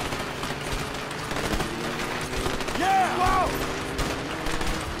push it. Yeah! Whoa!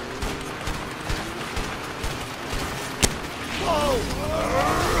 Whoa!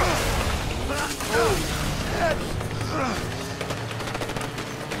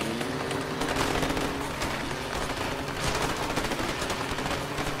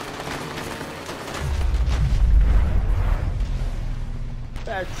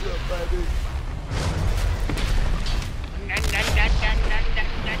 That's up, baby.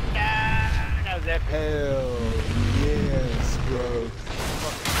 How's that? Hell yes, bro.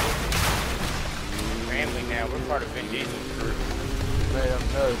 Family now. We're part of Vin Diesel's crew. Man,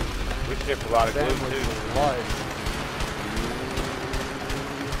 no. We ship a lot of glue Family too. for life.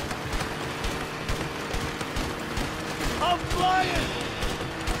 I'm flying!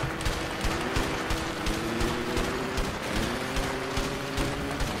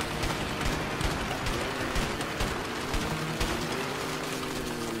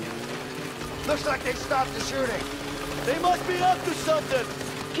 Looks like they stopped the shooting. They must be up to something.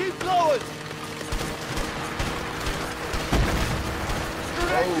 Keep going.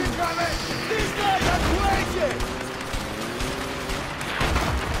 Grenades incoming! These guys are crazy!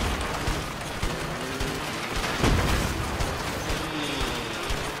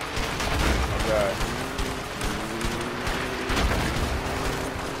 Okay.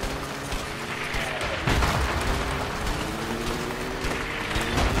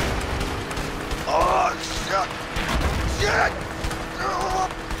 Oh, shit! Shit! Oh.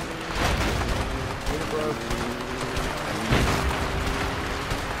 Get it, bro.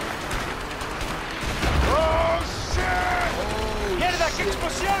 Oh, shit! Viene da che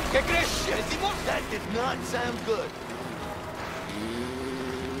explosión! ¿Qué crees? ¿Decimos? That did not sound good.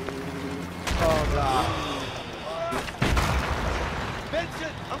 Oh, God.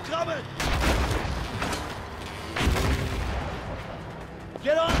 Vincent, I'm coming!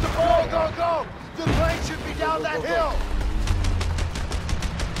 Get on the boat! Go, go, go! The plane should be down that hill!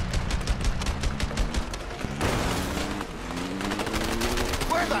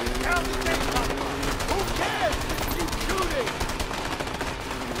 Where the hell did they come from? Who cares? Keep shooting!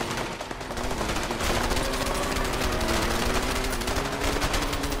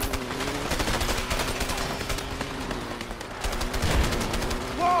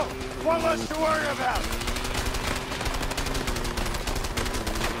 Whoa! One less to worry about!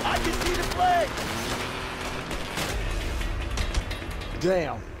 I can see the plane!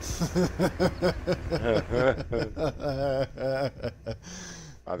 Damn.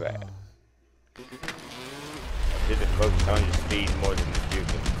 My bad. I did the focus on your speed more than the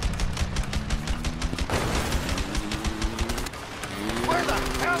shooting. Where the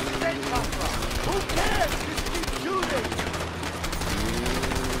hell did they come from? Who cares? Just keep shooting!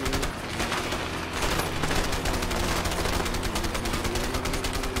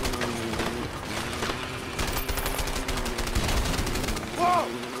 Whoa!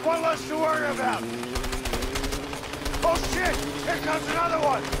 One less to worry about! Oh shit! Here comes another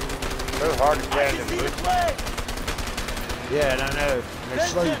one! So hard to I stand can in see the blue. flag! Yeah, and I know. They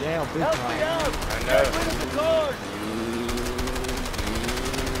slow you Vincent, down big help me time. out! I Get know. rid of the cars!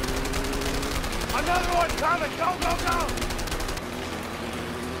 Another one coming! Go, go, go!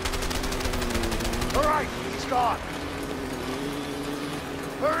 All right, he's gone.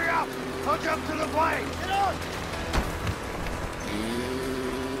 Hurry up! I'll jump to the plane! Get on!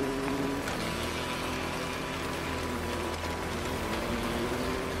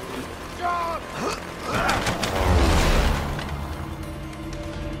 John!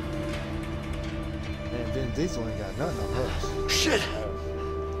 Man, Vin Diesel ain't got nothing on us. Shit!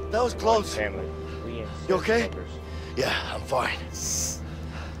 That was close. Family. You okay? Yeah, I'm fine.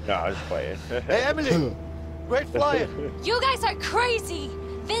 No, I was playing. Hey, Emily! Great flying! You guys are crazy!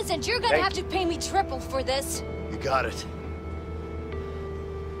 Vincent, you're gonna have to pay me triple for this. You got it.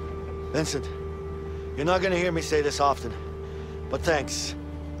 Vincent, you're not gonna hear me say this often, but thanks.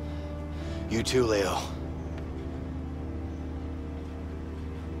 You too, Leo.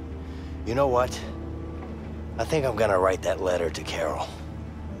 You know what? I think I'm gonna write that letter to Carol.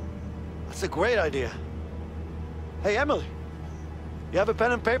 That's a great idea. Hey, Emily, you have a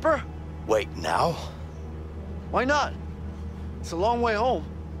pen and paper? Wait, now? Why not? It's a long way home.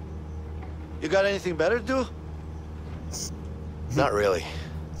 You got anything better to do? Not really.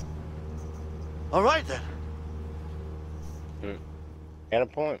 All right, then. Got a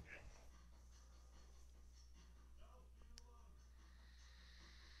point.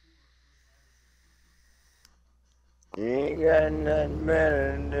 You ain't got nothing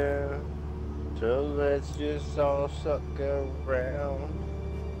better to do, so let's just all suck around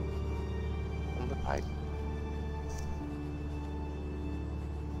on the pipe.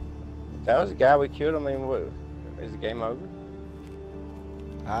 That was the guy we killed. I mean, what? Is the game over?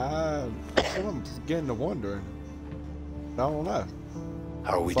 I'm getting to wondering. I don't know.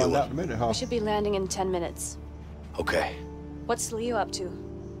 How are we Find doing? out in a minute, huh? We should be landing in 10 minutes. Okay. What's Leo up to?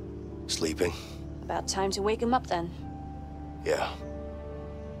 Sleeping? About time to wake him up then. Yeah.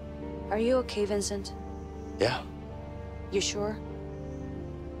 Are you okay, Vincent? Yeah. You sure?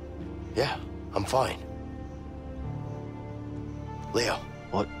 Yeah. I'm fine. Leo.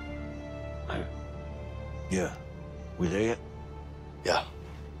 What? Yeah. We there yet? Yeah.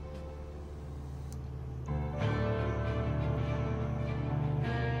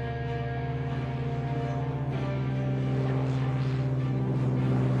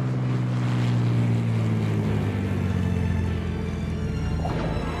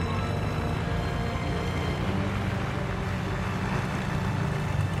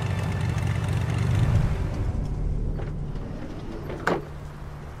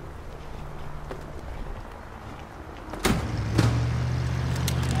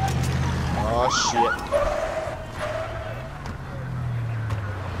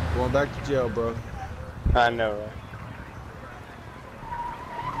 Going back to jail, bro. I know, right?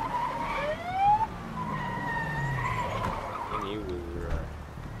 I knew we were.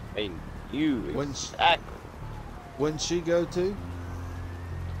 They knew exactly. Wouldn't she go too?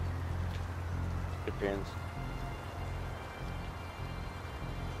 Depends.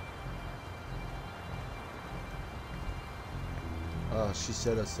 She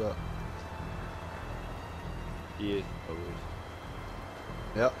set us up. He is always.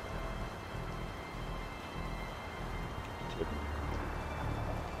 Yep.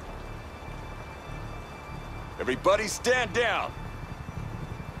 Everybody stand down.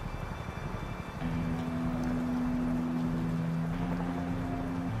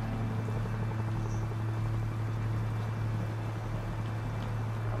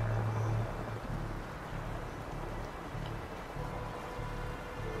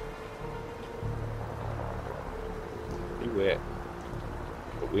 He wet,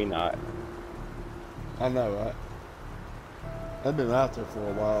 but we not. I know, right? I've been out there for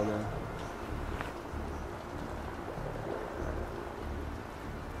a while then.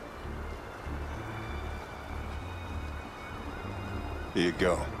 Here you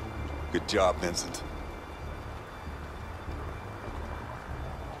go. Good job, Vincent.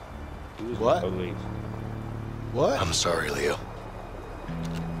 What? Police. What? I'm sorry, Leo.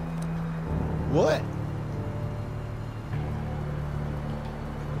 What?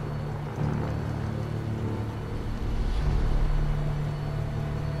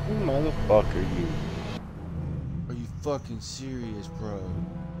 Who motherfucker you? Are you fucking serious, bro?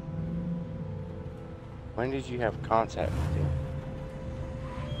 When did you have contact with him?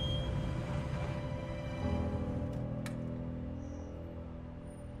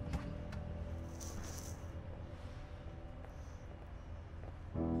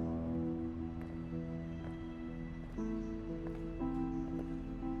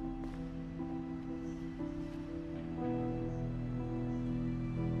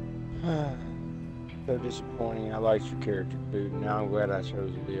 So disappointing. I liked your character, dude. Now I'm glad I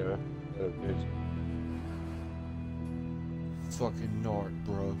chose the bitch. Fucking narc,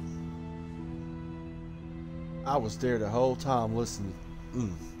 bro. I was there the whole time listening.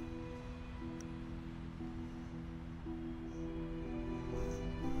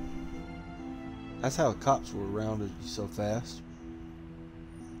 That's how the cops were around you so fast.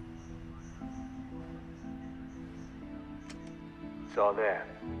 It's all there.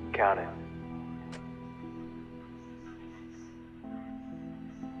 Count it.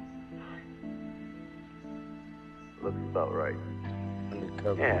 Looks about right.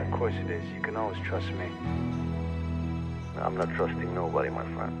 Undercover. Yeah, of course it is. You can always trust me. I'm not trusting nobody, my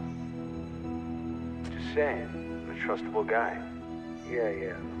friend. Just saying, I'm a trustable guy.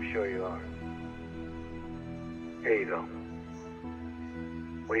 Yeah, I'm sure you are. Here you go.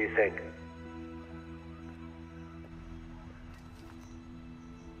 What do you think?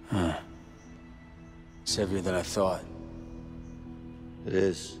 Huh. It's heavier than I thought. It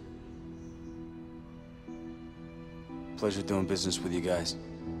is. Pleasure doing business with you guys.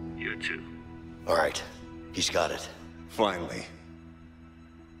 You too. All right, he's got it. Finally.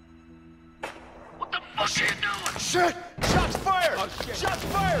 What the fuck are you doing? Shit! Shots fired! Shots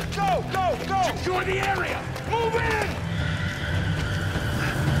fired! Go! Go! Go! Secure the area! Move in!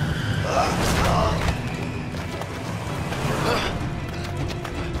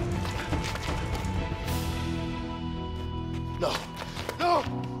 No! No!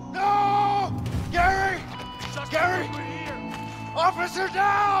 No! Gary! Gary! Officer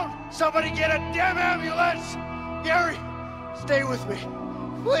down! Somebody get a damn ambulance! Gary! Stay with me.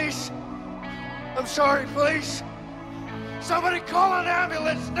 Please! I'm sorry, please! Somebody call an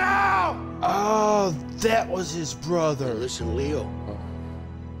ambulance now! Oh, that was his brother. Listen, Leo.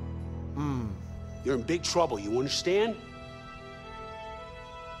 You're in big trouble, you understand?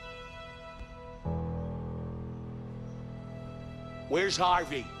 Where's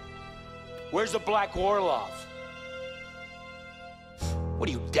Harvey? Where's the Black Orlov? What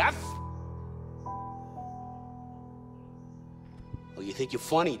are you, deaf? Oh, you think you're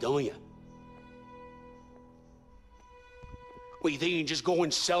funny, don't you? What, you think you can just go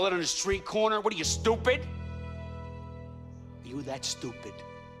and sell it on a street corner? What are you, stupid? Are you that stupid?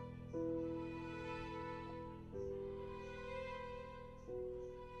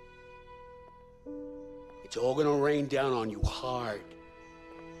 It's all gonna rain down on you hard.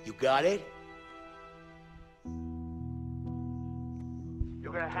 You got it?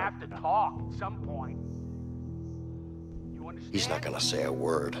 You're gonna have to talk at some point. You understand? He's not gonna say a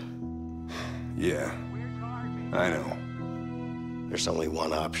word. Yeah, I know. There's only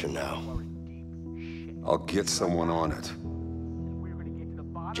one option now. I'll get someone on it.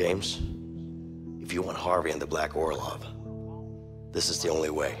 James, if you want Harvey and the Black Orlov, this is the only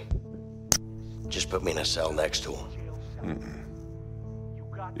way. Just put me in a cell next to him.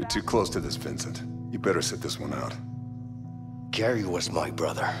 You're too close to this, Vincent. You better sit this one out. Gary was my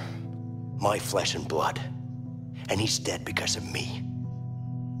brother. My flesh and blood. And he's dead because of me.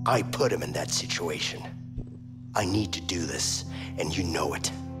 I put him in that situation. I need to do this, and you know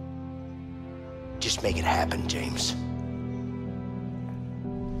it. Just make it happen, James.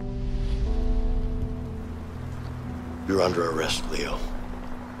 You're under arrest, Leo.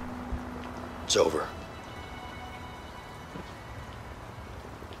 It's over.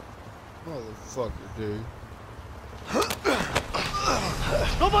 Motherfucker, dude.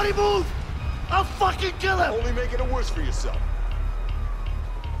 Nobody move! I'll fucking kill him! Only making it worse for yourself.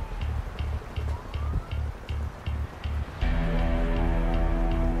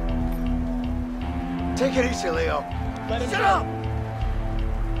 Take it easy, Leo. Shut up!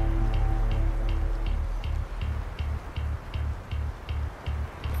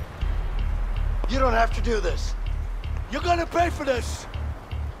 You don't have to do this. You're gonna pay for this.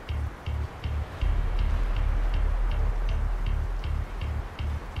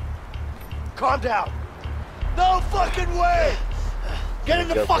 Calm down. No fucking way! Get in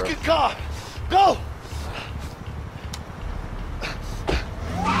the fucking car! Go!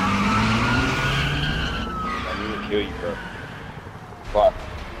 I need to kill you, bro. Fuck.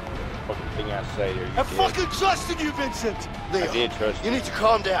 Fucking thing I say there. I fucking trusted you, Vincent! Leo, I did trust you. You need to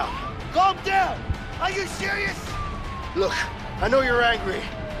calm down. Calm down! Are you serious? Look, I know you're angry.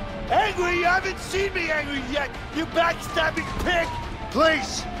 Angry? You haven't seen me angry yet, you backstabbing pig!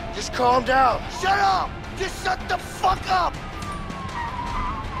 Please, just calm down. Shut up! Just shut the fuck up!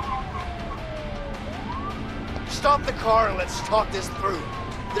 Stop the car and let's talk this through.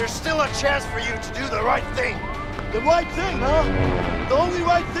 There's still a chance for you to do the right thing. The right thing, huh? The only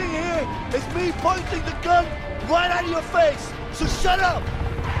right thing here is me pointing the gun right at your face. So shut up!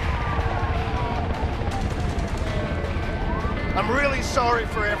 I'm really sorry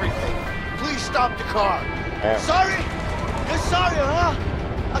for everything. Please stop the car. Yeah. Sorry? You're sorry, huh?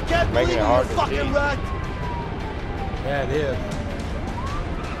 I can't Making believe it you're hard a to fucking see. rat. Yeah, it is.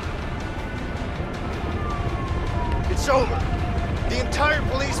 It's over. The entire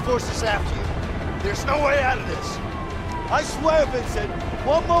police force is after you. There's no way out of this. I swear, Vincent,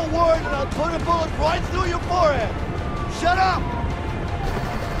 one more word and I'll put a bullet right through your forehead. Shut up!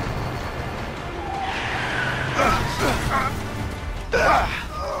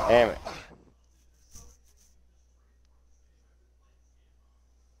 Damn it.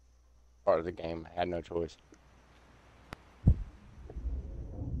 of the game. I had no choice.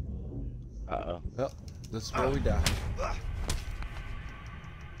 Uh-oh. Well, this is where we die.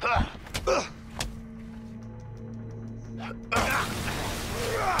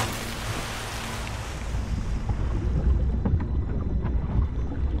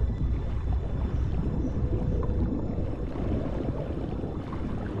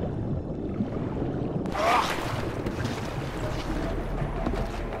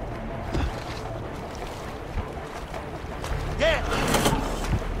 Yeah.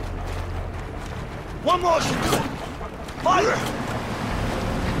 One more should do it. Fire!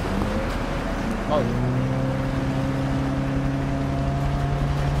 Oh.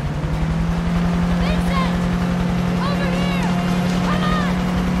 Vincent! Over here! Come on!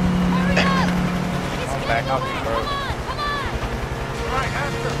 Hurry up! He's I'm getting back up, away! bro. Come on! Come on! All right,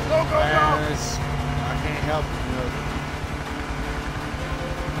 Hester. Go, go, go! Yes. I can't help it, you know.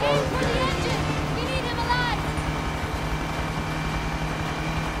 Aim for the engine! We need him alive!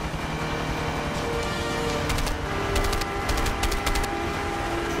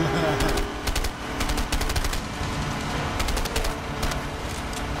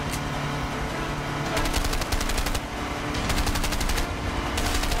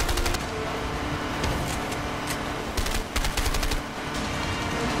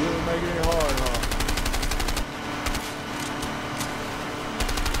 Really making it hard, huh?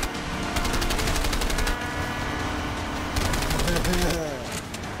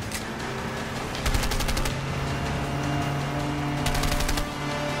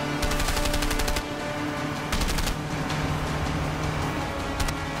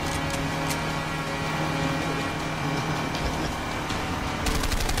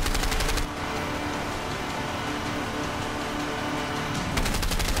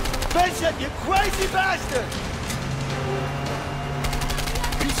 Vincent, you crazy bastard!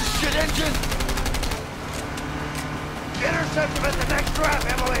 Piece of shit engine! Intercept him at the next trap,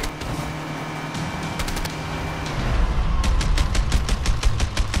 Emily!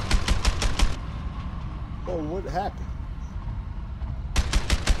 Oh, what happened?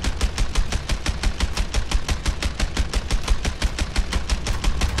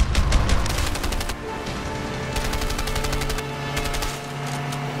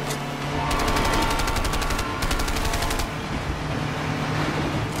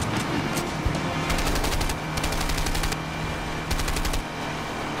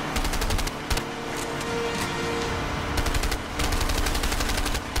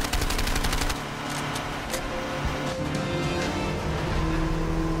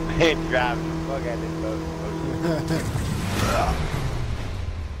 Driving the fuck out of this boat.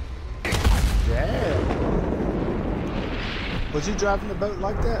 Damn. Was you driving the boat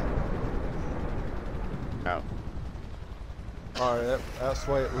like that? No. Alright, that's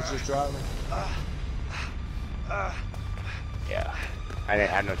the way it was just driving. Yeah. I didn't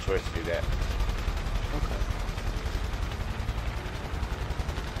have no choice to do that. Okay.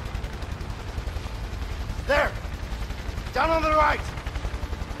 There! Down on the right!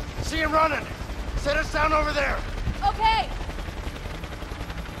 See him running! Set us down over there! Okay!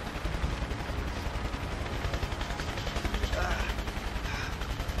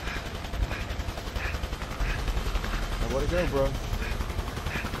 Now, where'd it go, bro?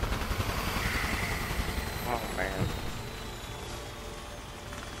 Oh, man.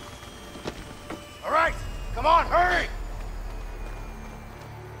 All right! Come on, hurry!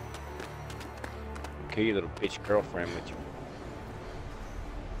 Kill your little bitch girlfriend with you.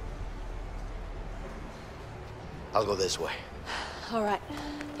 I'll go this way. All right.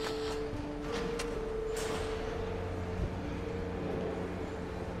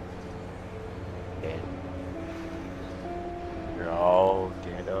 Dead. You're all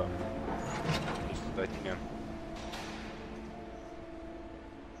dead up. Just to let you know.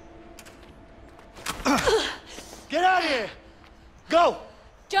 Get out of here! Go!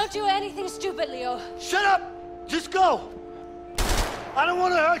 Don't do anything stupid, Leo. Shut up! Just go! I don't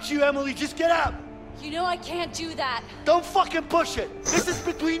want to hurt you, Emily. Just get out! You know I can't do that. Don't fucking push it! This is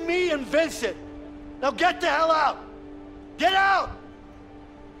between me and Vincent! Now get the hell out! Get out!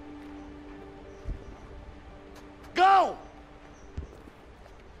 Go!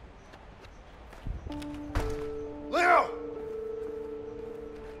 Leo!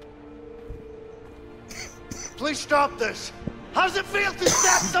 Please stop this! How does it feel to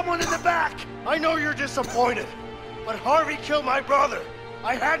stab someone in the back? I know you're disappointed, but Harvey killed my brother.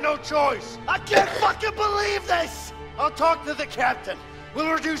 I had no choice. I can't fucking believe this! I'll talk to the captain.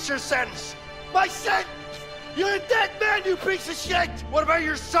 We'll reduce your sentence. My sentence? You're a dead man, you piece of shit! What about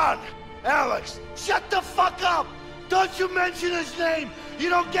your son? Alex, shut the fuck up! Don't you mention his name! You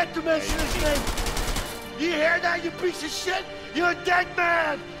don't get to mention his name. You hear that, you piece of shit? You're a dead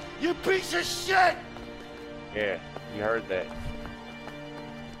man! You piece of shit! Yeah, you heard that.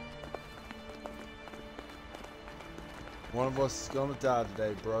 One of us is gonna die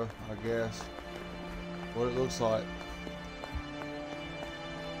today, bro, I guess. What it looks like.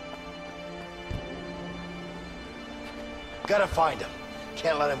 Gotta find him.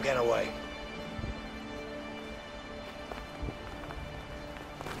 Can't let him get away.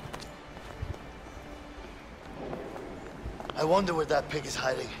 I wonder where that pig is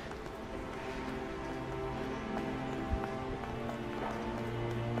hiding.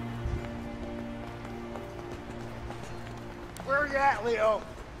 Where are you at, Leo?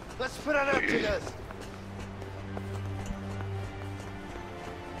 Let's put an end to this.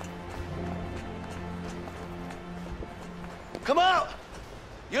 Come out!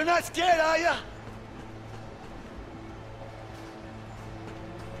 You're not scared, are you?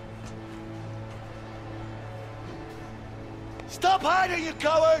 Stop hiding, you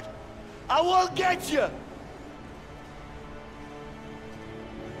coward! I won't get you!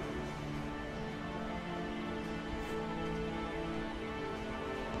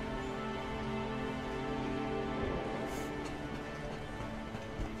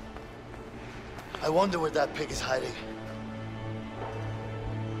 I wonder where that pig is hiding.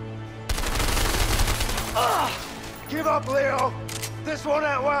 Ah! Give up, Leo! This won't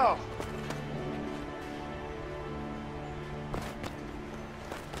end well!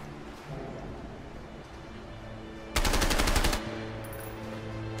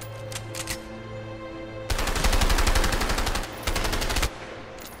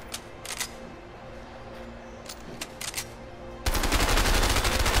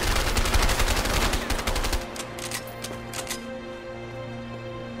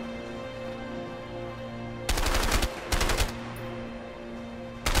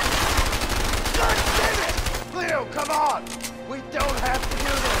 Come on! We don't have to do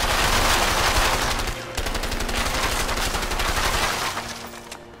this!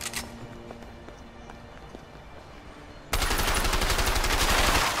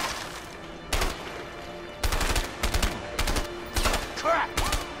 Crap!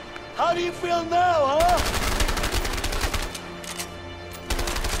 How do you feel now, huh?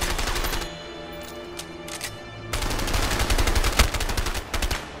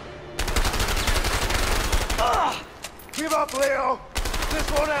 Give up, Leo!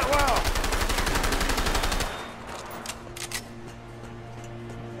 This won't end well!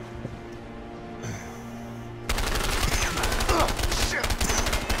 Shit!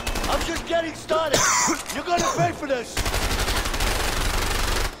 I'm just getting started! You're gonna pay for this!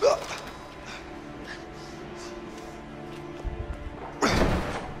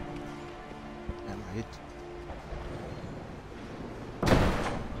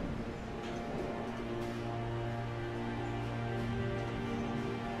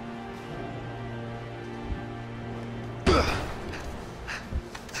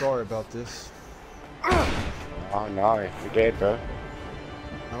 Sorry about this. Oh no, you're dead, bro.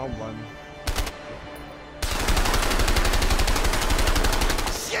 I don't blame you.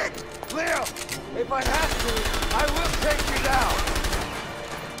 Shit! Leo! If I have to, I will take you down!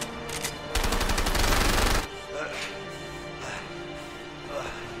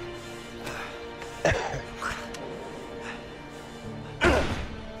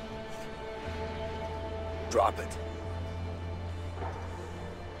 Drop it.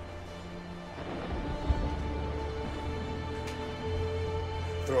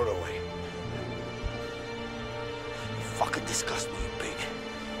 Throw it away. You fucking disgust me, you pig.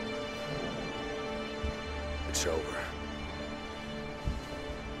 It's over.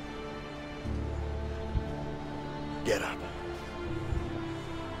 Get up.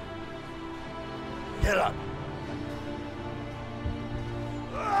 Get up.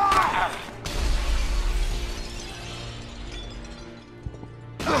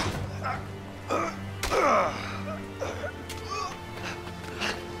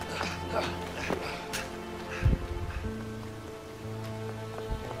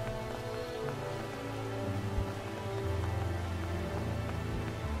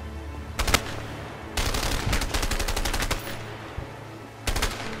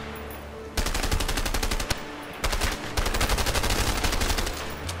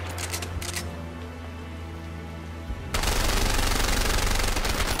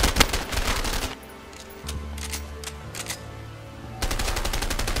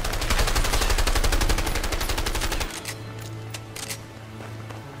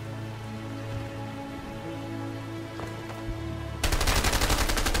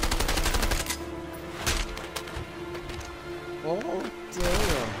 Oh, damn.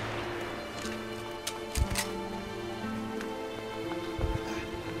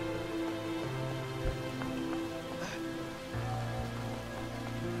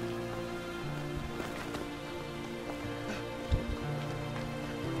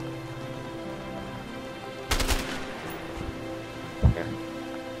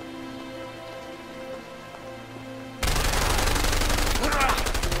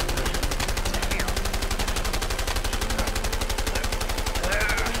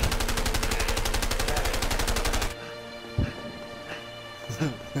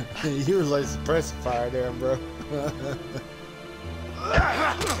 You was like suppressing fire there, bro. Yep.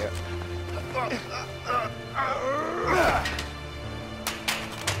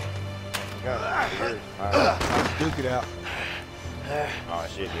 Right. Duke it out. Oh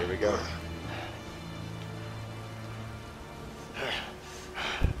shit, here we go.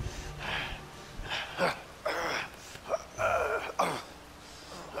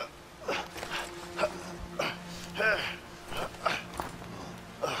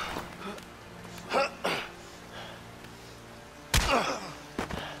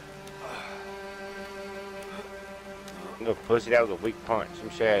 Look, pussy, that was a weak punch. Let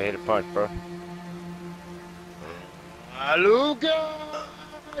me show you how to hit a punch, bro. Aluga!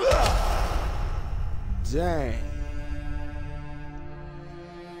 Dang.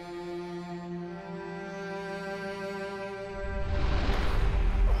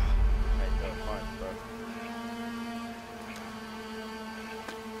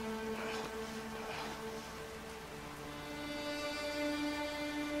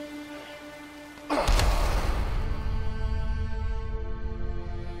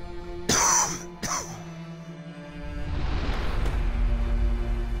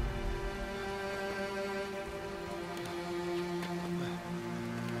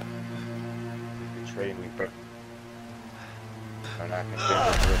 Betrayed me, bro. I'm not gonna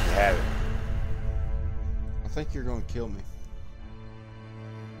let you have it. I think you're gonna kill me.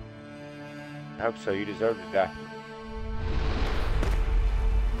 I hope so. You deserve to die.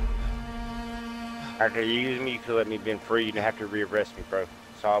 After you used me, you could let me been free. You didn't have to rearrest me, bro.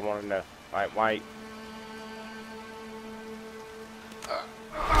 That's all I want to know. Why?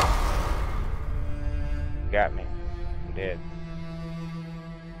 Got me. I'm dead.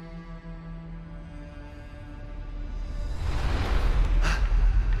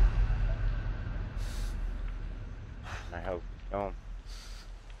 I hope you don't.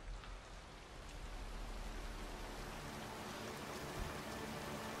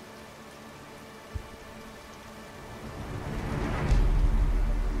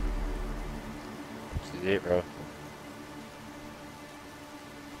 This is it, bro.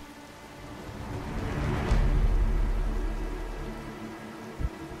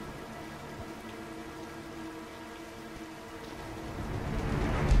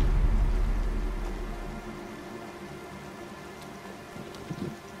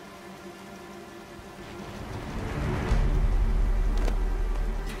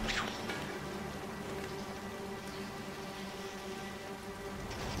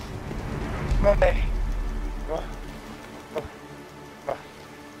 Come on, baby. Come on. Come on.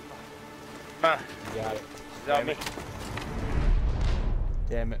 Come on. You got it. Is that me?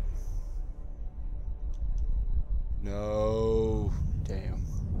 Damn it. No. Damn.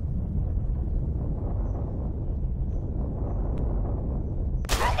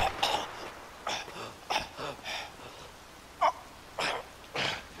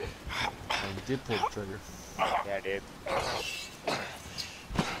 You did pull the trigger. Yeah, I did.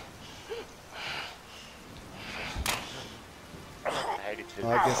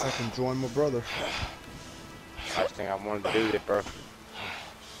 Well, I guess I can join my brother. Last thing I wanted to do is, bro.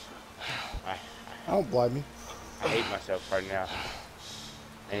 I don't blame you. I hate myself right now.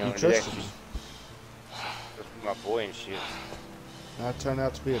 And You trusted me. Just my boy and shit. I turned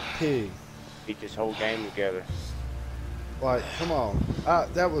out to be a pig. Beat this whole game together. Like, come on.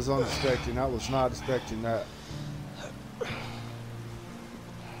 That was unexpected. I was not expecting that.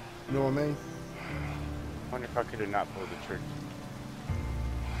 You know what I mean? I wonder if I could have not pulled the trigger.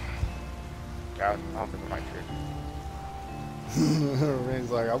 I don't think I might trigger.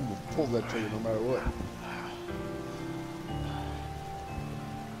 Rain's like, I'm gonna pull that trigger no matter what.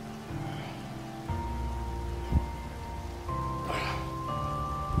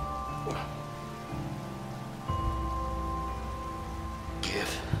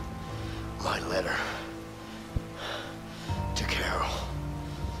 Give my letter to Carol.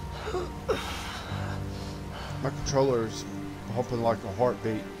 My controller's pumping like a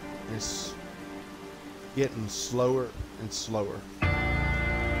heartbeat. It's getting slower and slower. It's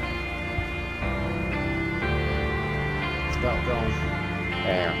about gone.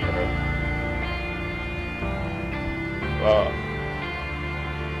 Damn, bro. Well.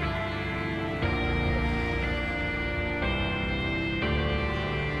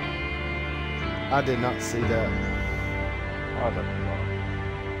 I did not see that. What the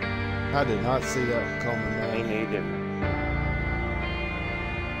fuck? I did not see that coming, man. Me neither.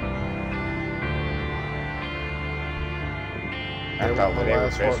 I thought my they were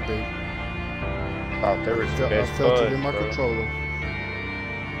last best. heartbeat. Thought there was the best I felt bud, it in my bro. controller.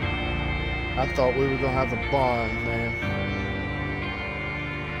 I thought we were gonna have a bond, man.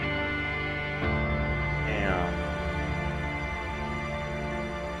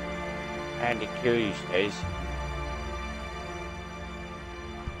 had to kill you, Stacy.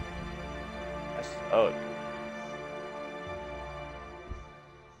 That sucked.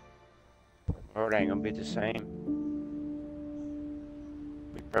 World ain't gonna be the same.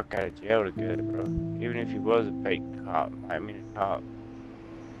 We broke out of jail together, bro. Even if he was a fake cop, I mean a cop,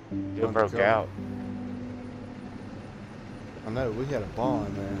 still broke out. I know, we had a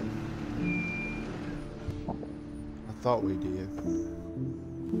bond, man. I thought we did.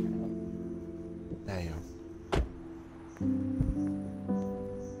 Damn.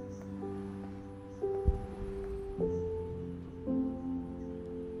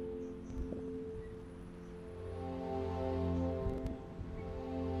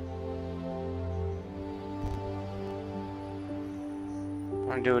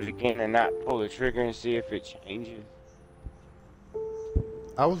 Want to do it again and not pull the trigger and see if it changes?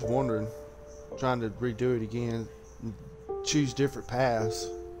 I was wondering, trying to redo it again, choose different paths.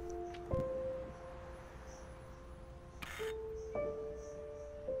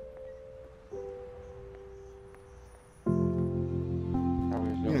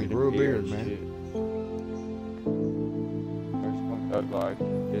 You need to grow a beard, man. First one thug life,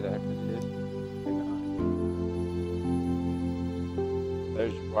 did after this.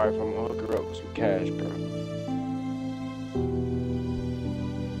 There's your wife, I'm gonna hook her up with some cash, bro.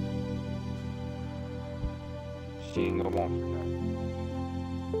 She ain't gonna want for nothing.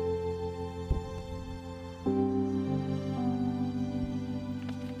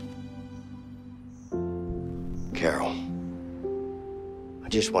 Carol, I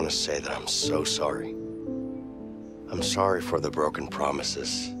just want to say that I'm so sorry. I'm sorry for the broken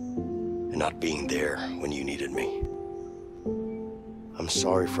promises and not being there when you needed me. I'm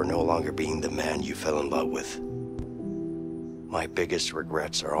sorry for no longer being the man you fell in love with. My biggest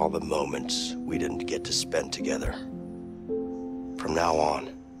regrets are all the moments we didn't get to spend together. From now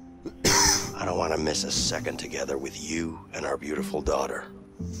on, I don't want to miss a second together with you and our beautiful daughter.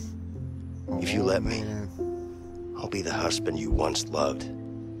 If you let me, I'll be the husband you once loved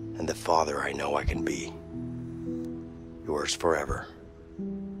and the father I know I can be. Yours forever,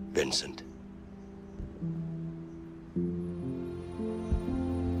 Vincent.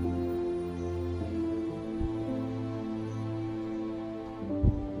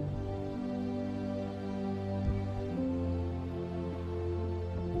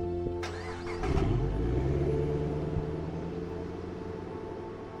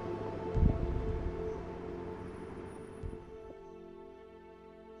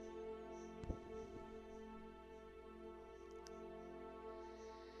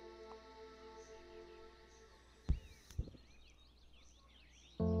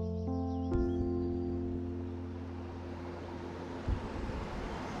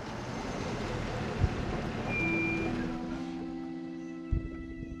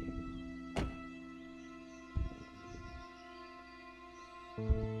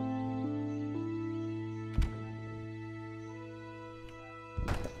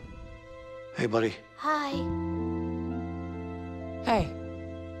 Hey, buddy. Hi. Hey,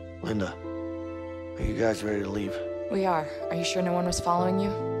 Linda, are you guys ready to leave? we are. Are you sure no one was following you?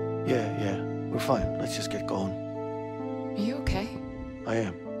 Yeah, we're fine. Let's just get going. Are you okay? I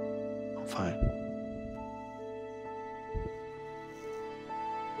am. I'm fine.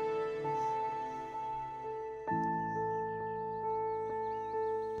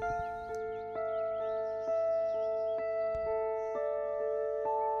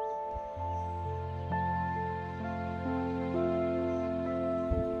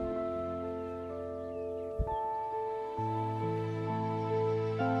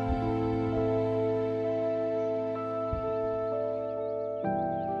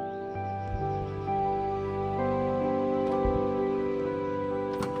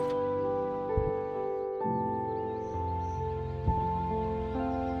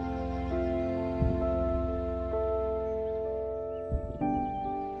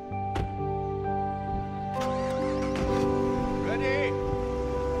 Ready?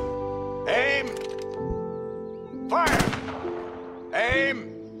 Aim. Fire.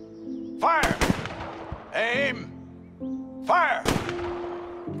 Aim. Fire. Aim. Fire.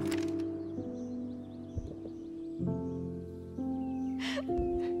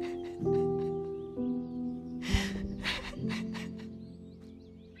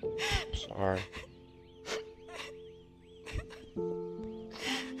 Sorry.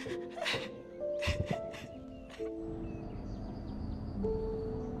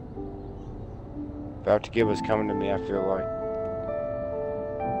 About to give what's coming to me, I feel like.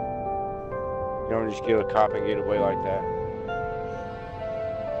 You don't just kill a cop and get away like that.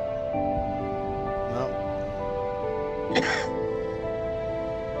 No.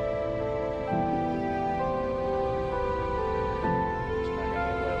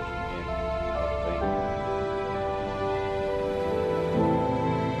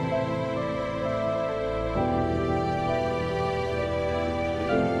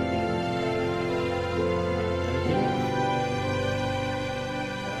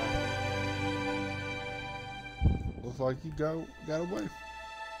 like you got away.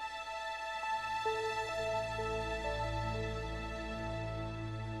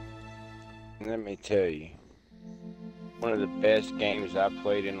 Let me tell you, one of the best games I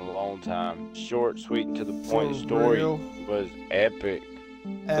played in a long time. Short, sweet, and to the point. For Story real? was epic.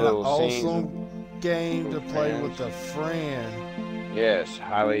 And an Little awesome game to play friends. with a friend. Yes,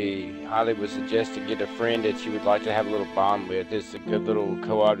 highly would suggest to get a friend that you would like to have a little bond with. It's a good little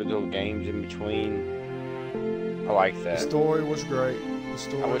co-opted little games in between. I like that. The story was great. The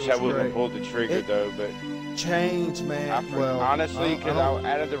story I wish was I wouldn't have great. pulled the trigger though, but Changed, man. honestly, because I don't-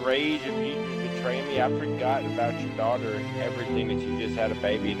 out of the rage of you betraying me, I forgot about your daughter and everything, that you just had a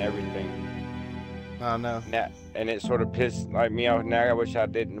baby and everything. I know. And it sort of pissed me off. Now I wish I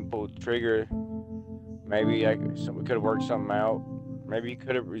didn't pull the trigger. Maybe we could have worked something out. Maybe you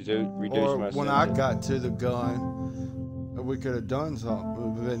could have reduced Or my when I got to the gun, we could have done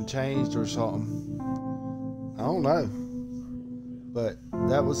something. We've been changed or something. I don't know. But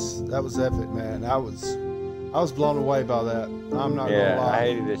that was epic, man. I was blown away by that. I'm not gonna lie. I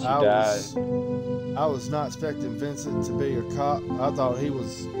hated that she died. I was not expecting Vincent to be a cop. I thought he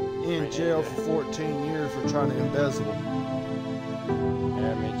was in jail for 14 years for trying to embezzle.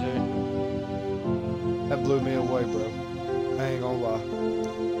 Yeah, me too. That blew me away, bro. I ain't gonna lie.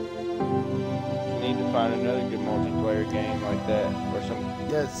 You need to find another good multiplayer game like that, or some.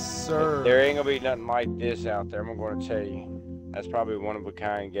 Yes, sir. There ain't gonna be nothing like this out there. I'm gonna tell you. That's probably one of a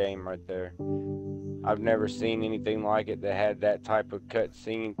kind game right there. I've never seen anything like it that had that type of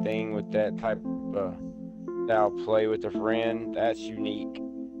cutscene thing with that type of style play with a friend. That's unique.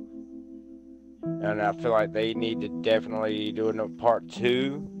 And I feel like they need to definitely do a part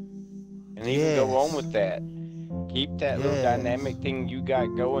 2 and even go on with that. Keep that little dynamic thing you got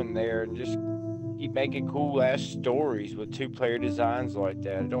going there and just keep making cool ass stories with 2-player designs like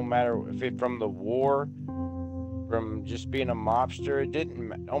that. It don't matter if it's from the war, from just being a mobster.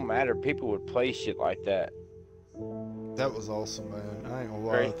 It don't matter. People would play shit like that. That was awesome, man. I ain't gonna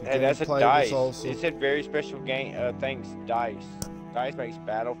lie. Hey, that's a gameplay DICE. was awesome. It said very special game. Thanks, DICE. DICE makes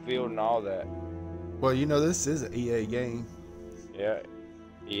Battlefield and all that. Well, you know, this is an EA game. Yeah,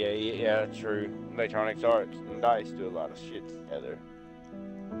 yeah, true. Electronic Arts and DICE do a lot of shit together.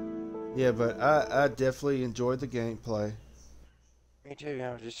 Yeah, but I definitely enjoyed the gameplay. Me too.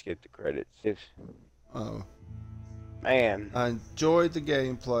 I'll just skip the credits. Oh. Man. I enjoyed the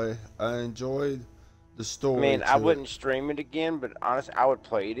gameplay. I enjoyed the story. Man, I wouldn't stream it again, but honestly, I would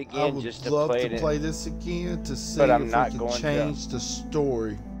play it again just to play it. I would love to play this again to see but I'm if not we going can change the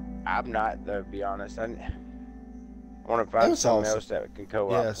story. I'm not, though, to be honest. I want to find something else that can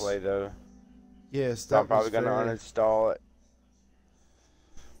co-op play, though. Yes, so I'm probably going to uninstall it.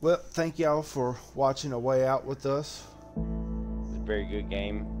 Well, thank y'all for watching A Way Out with us. It's a very good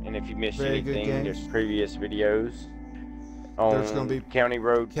game. And if you missed anything, there's previous videos. There's going to be County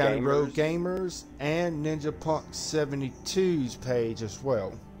Road Gamers and Ninja Punk 72's page as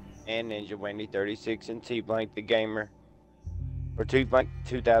well. And Ninjawandy 36 and T-Blank the Gamer. Or T-Blank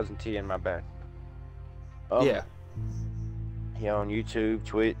 2010, my bad. Yeah. Yeah, on YouTube,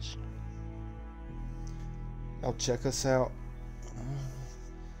 Twitch. Y'all check us out.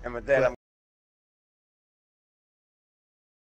 And with that,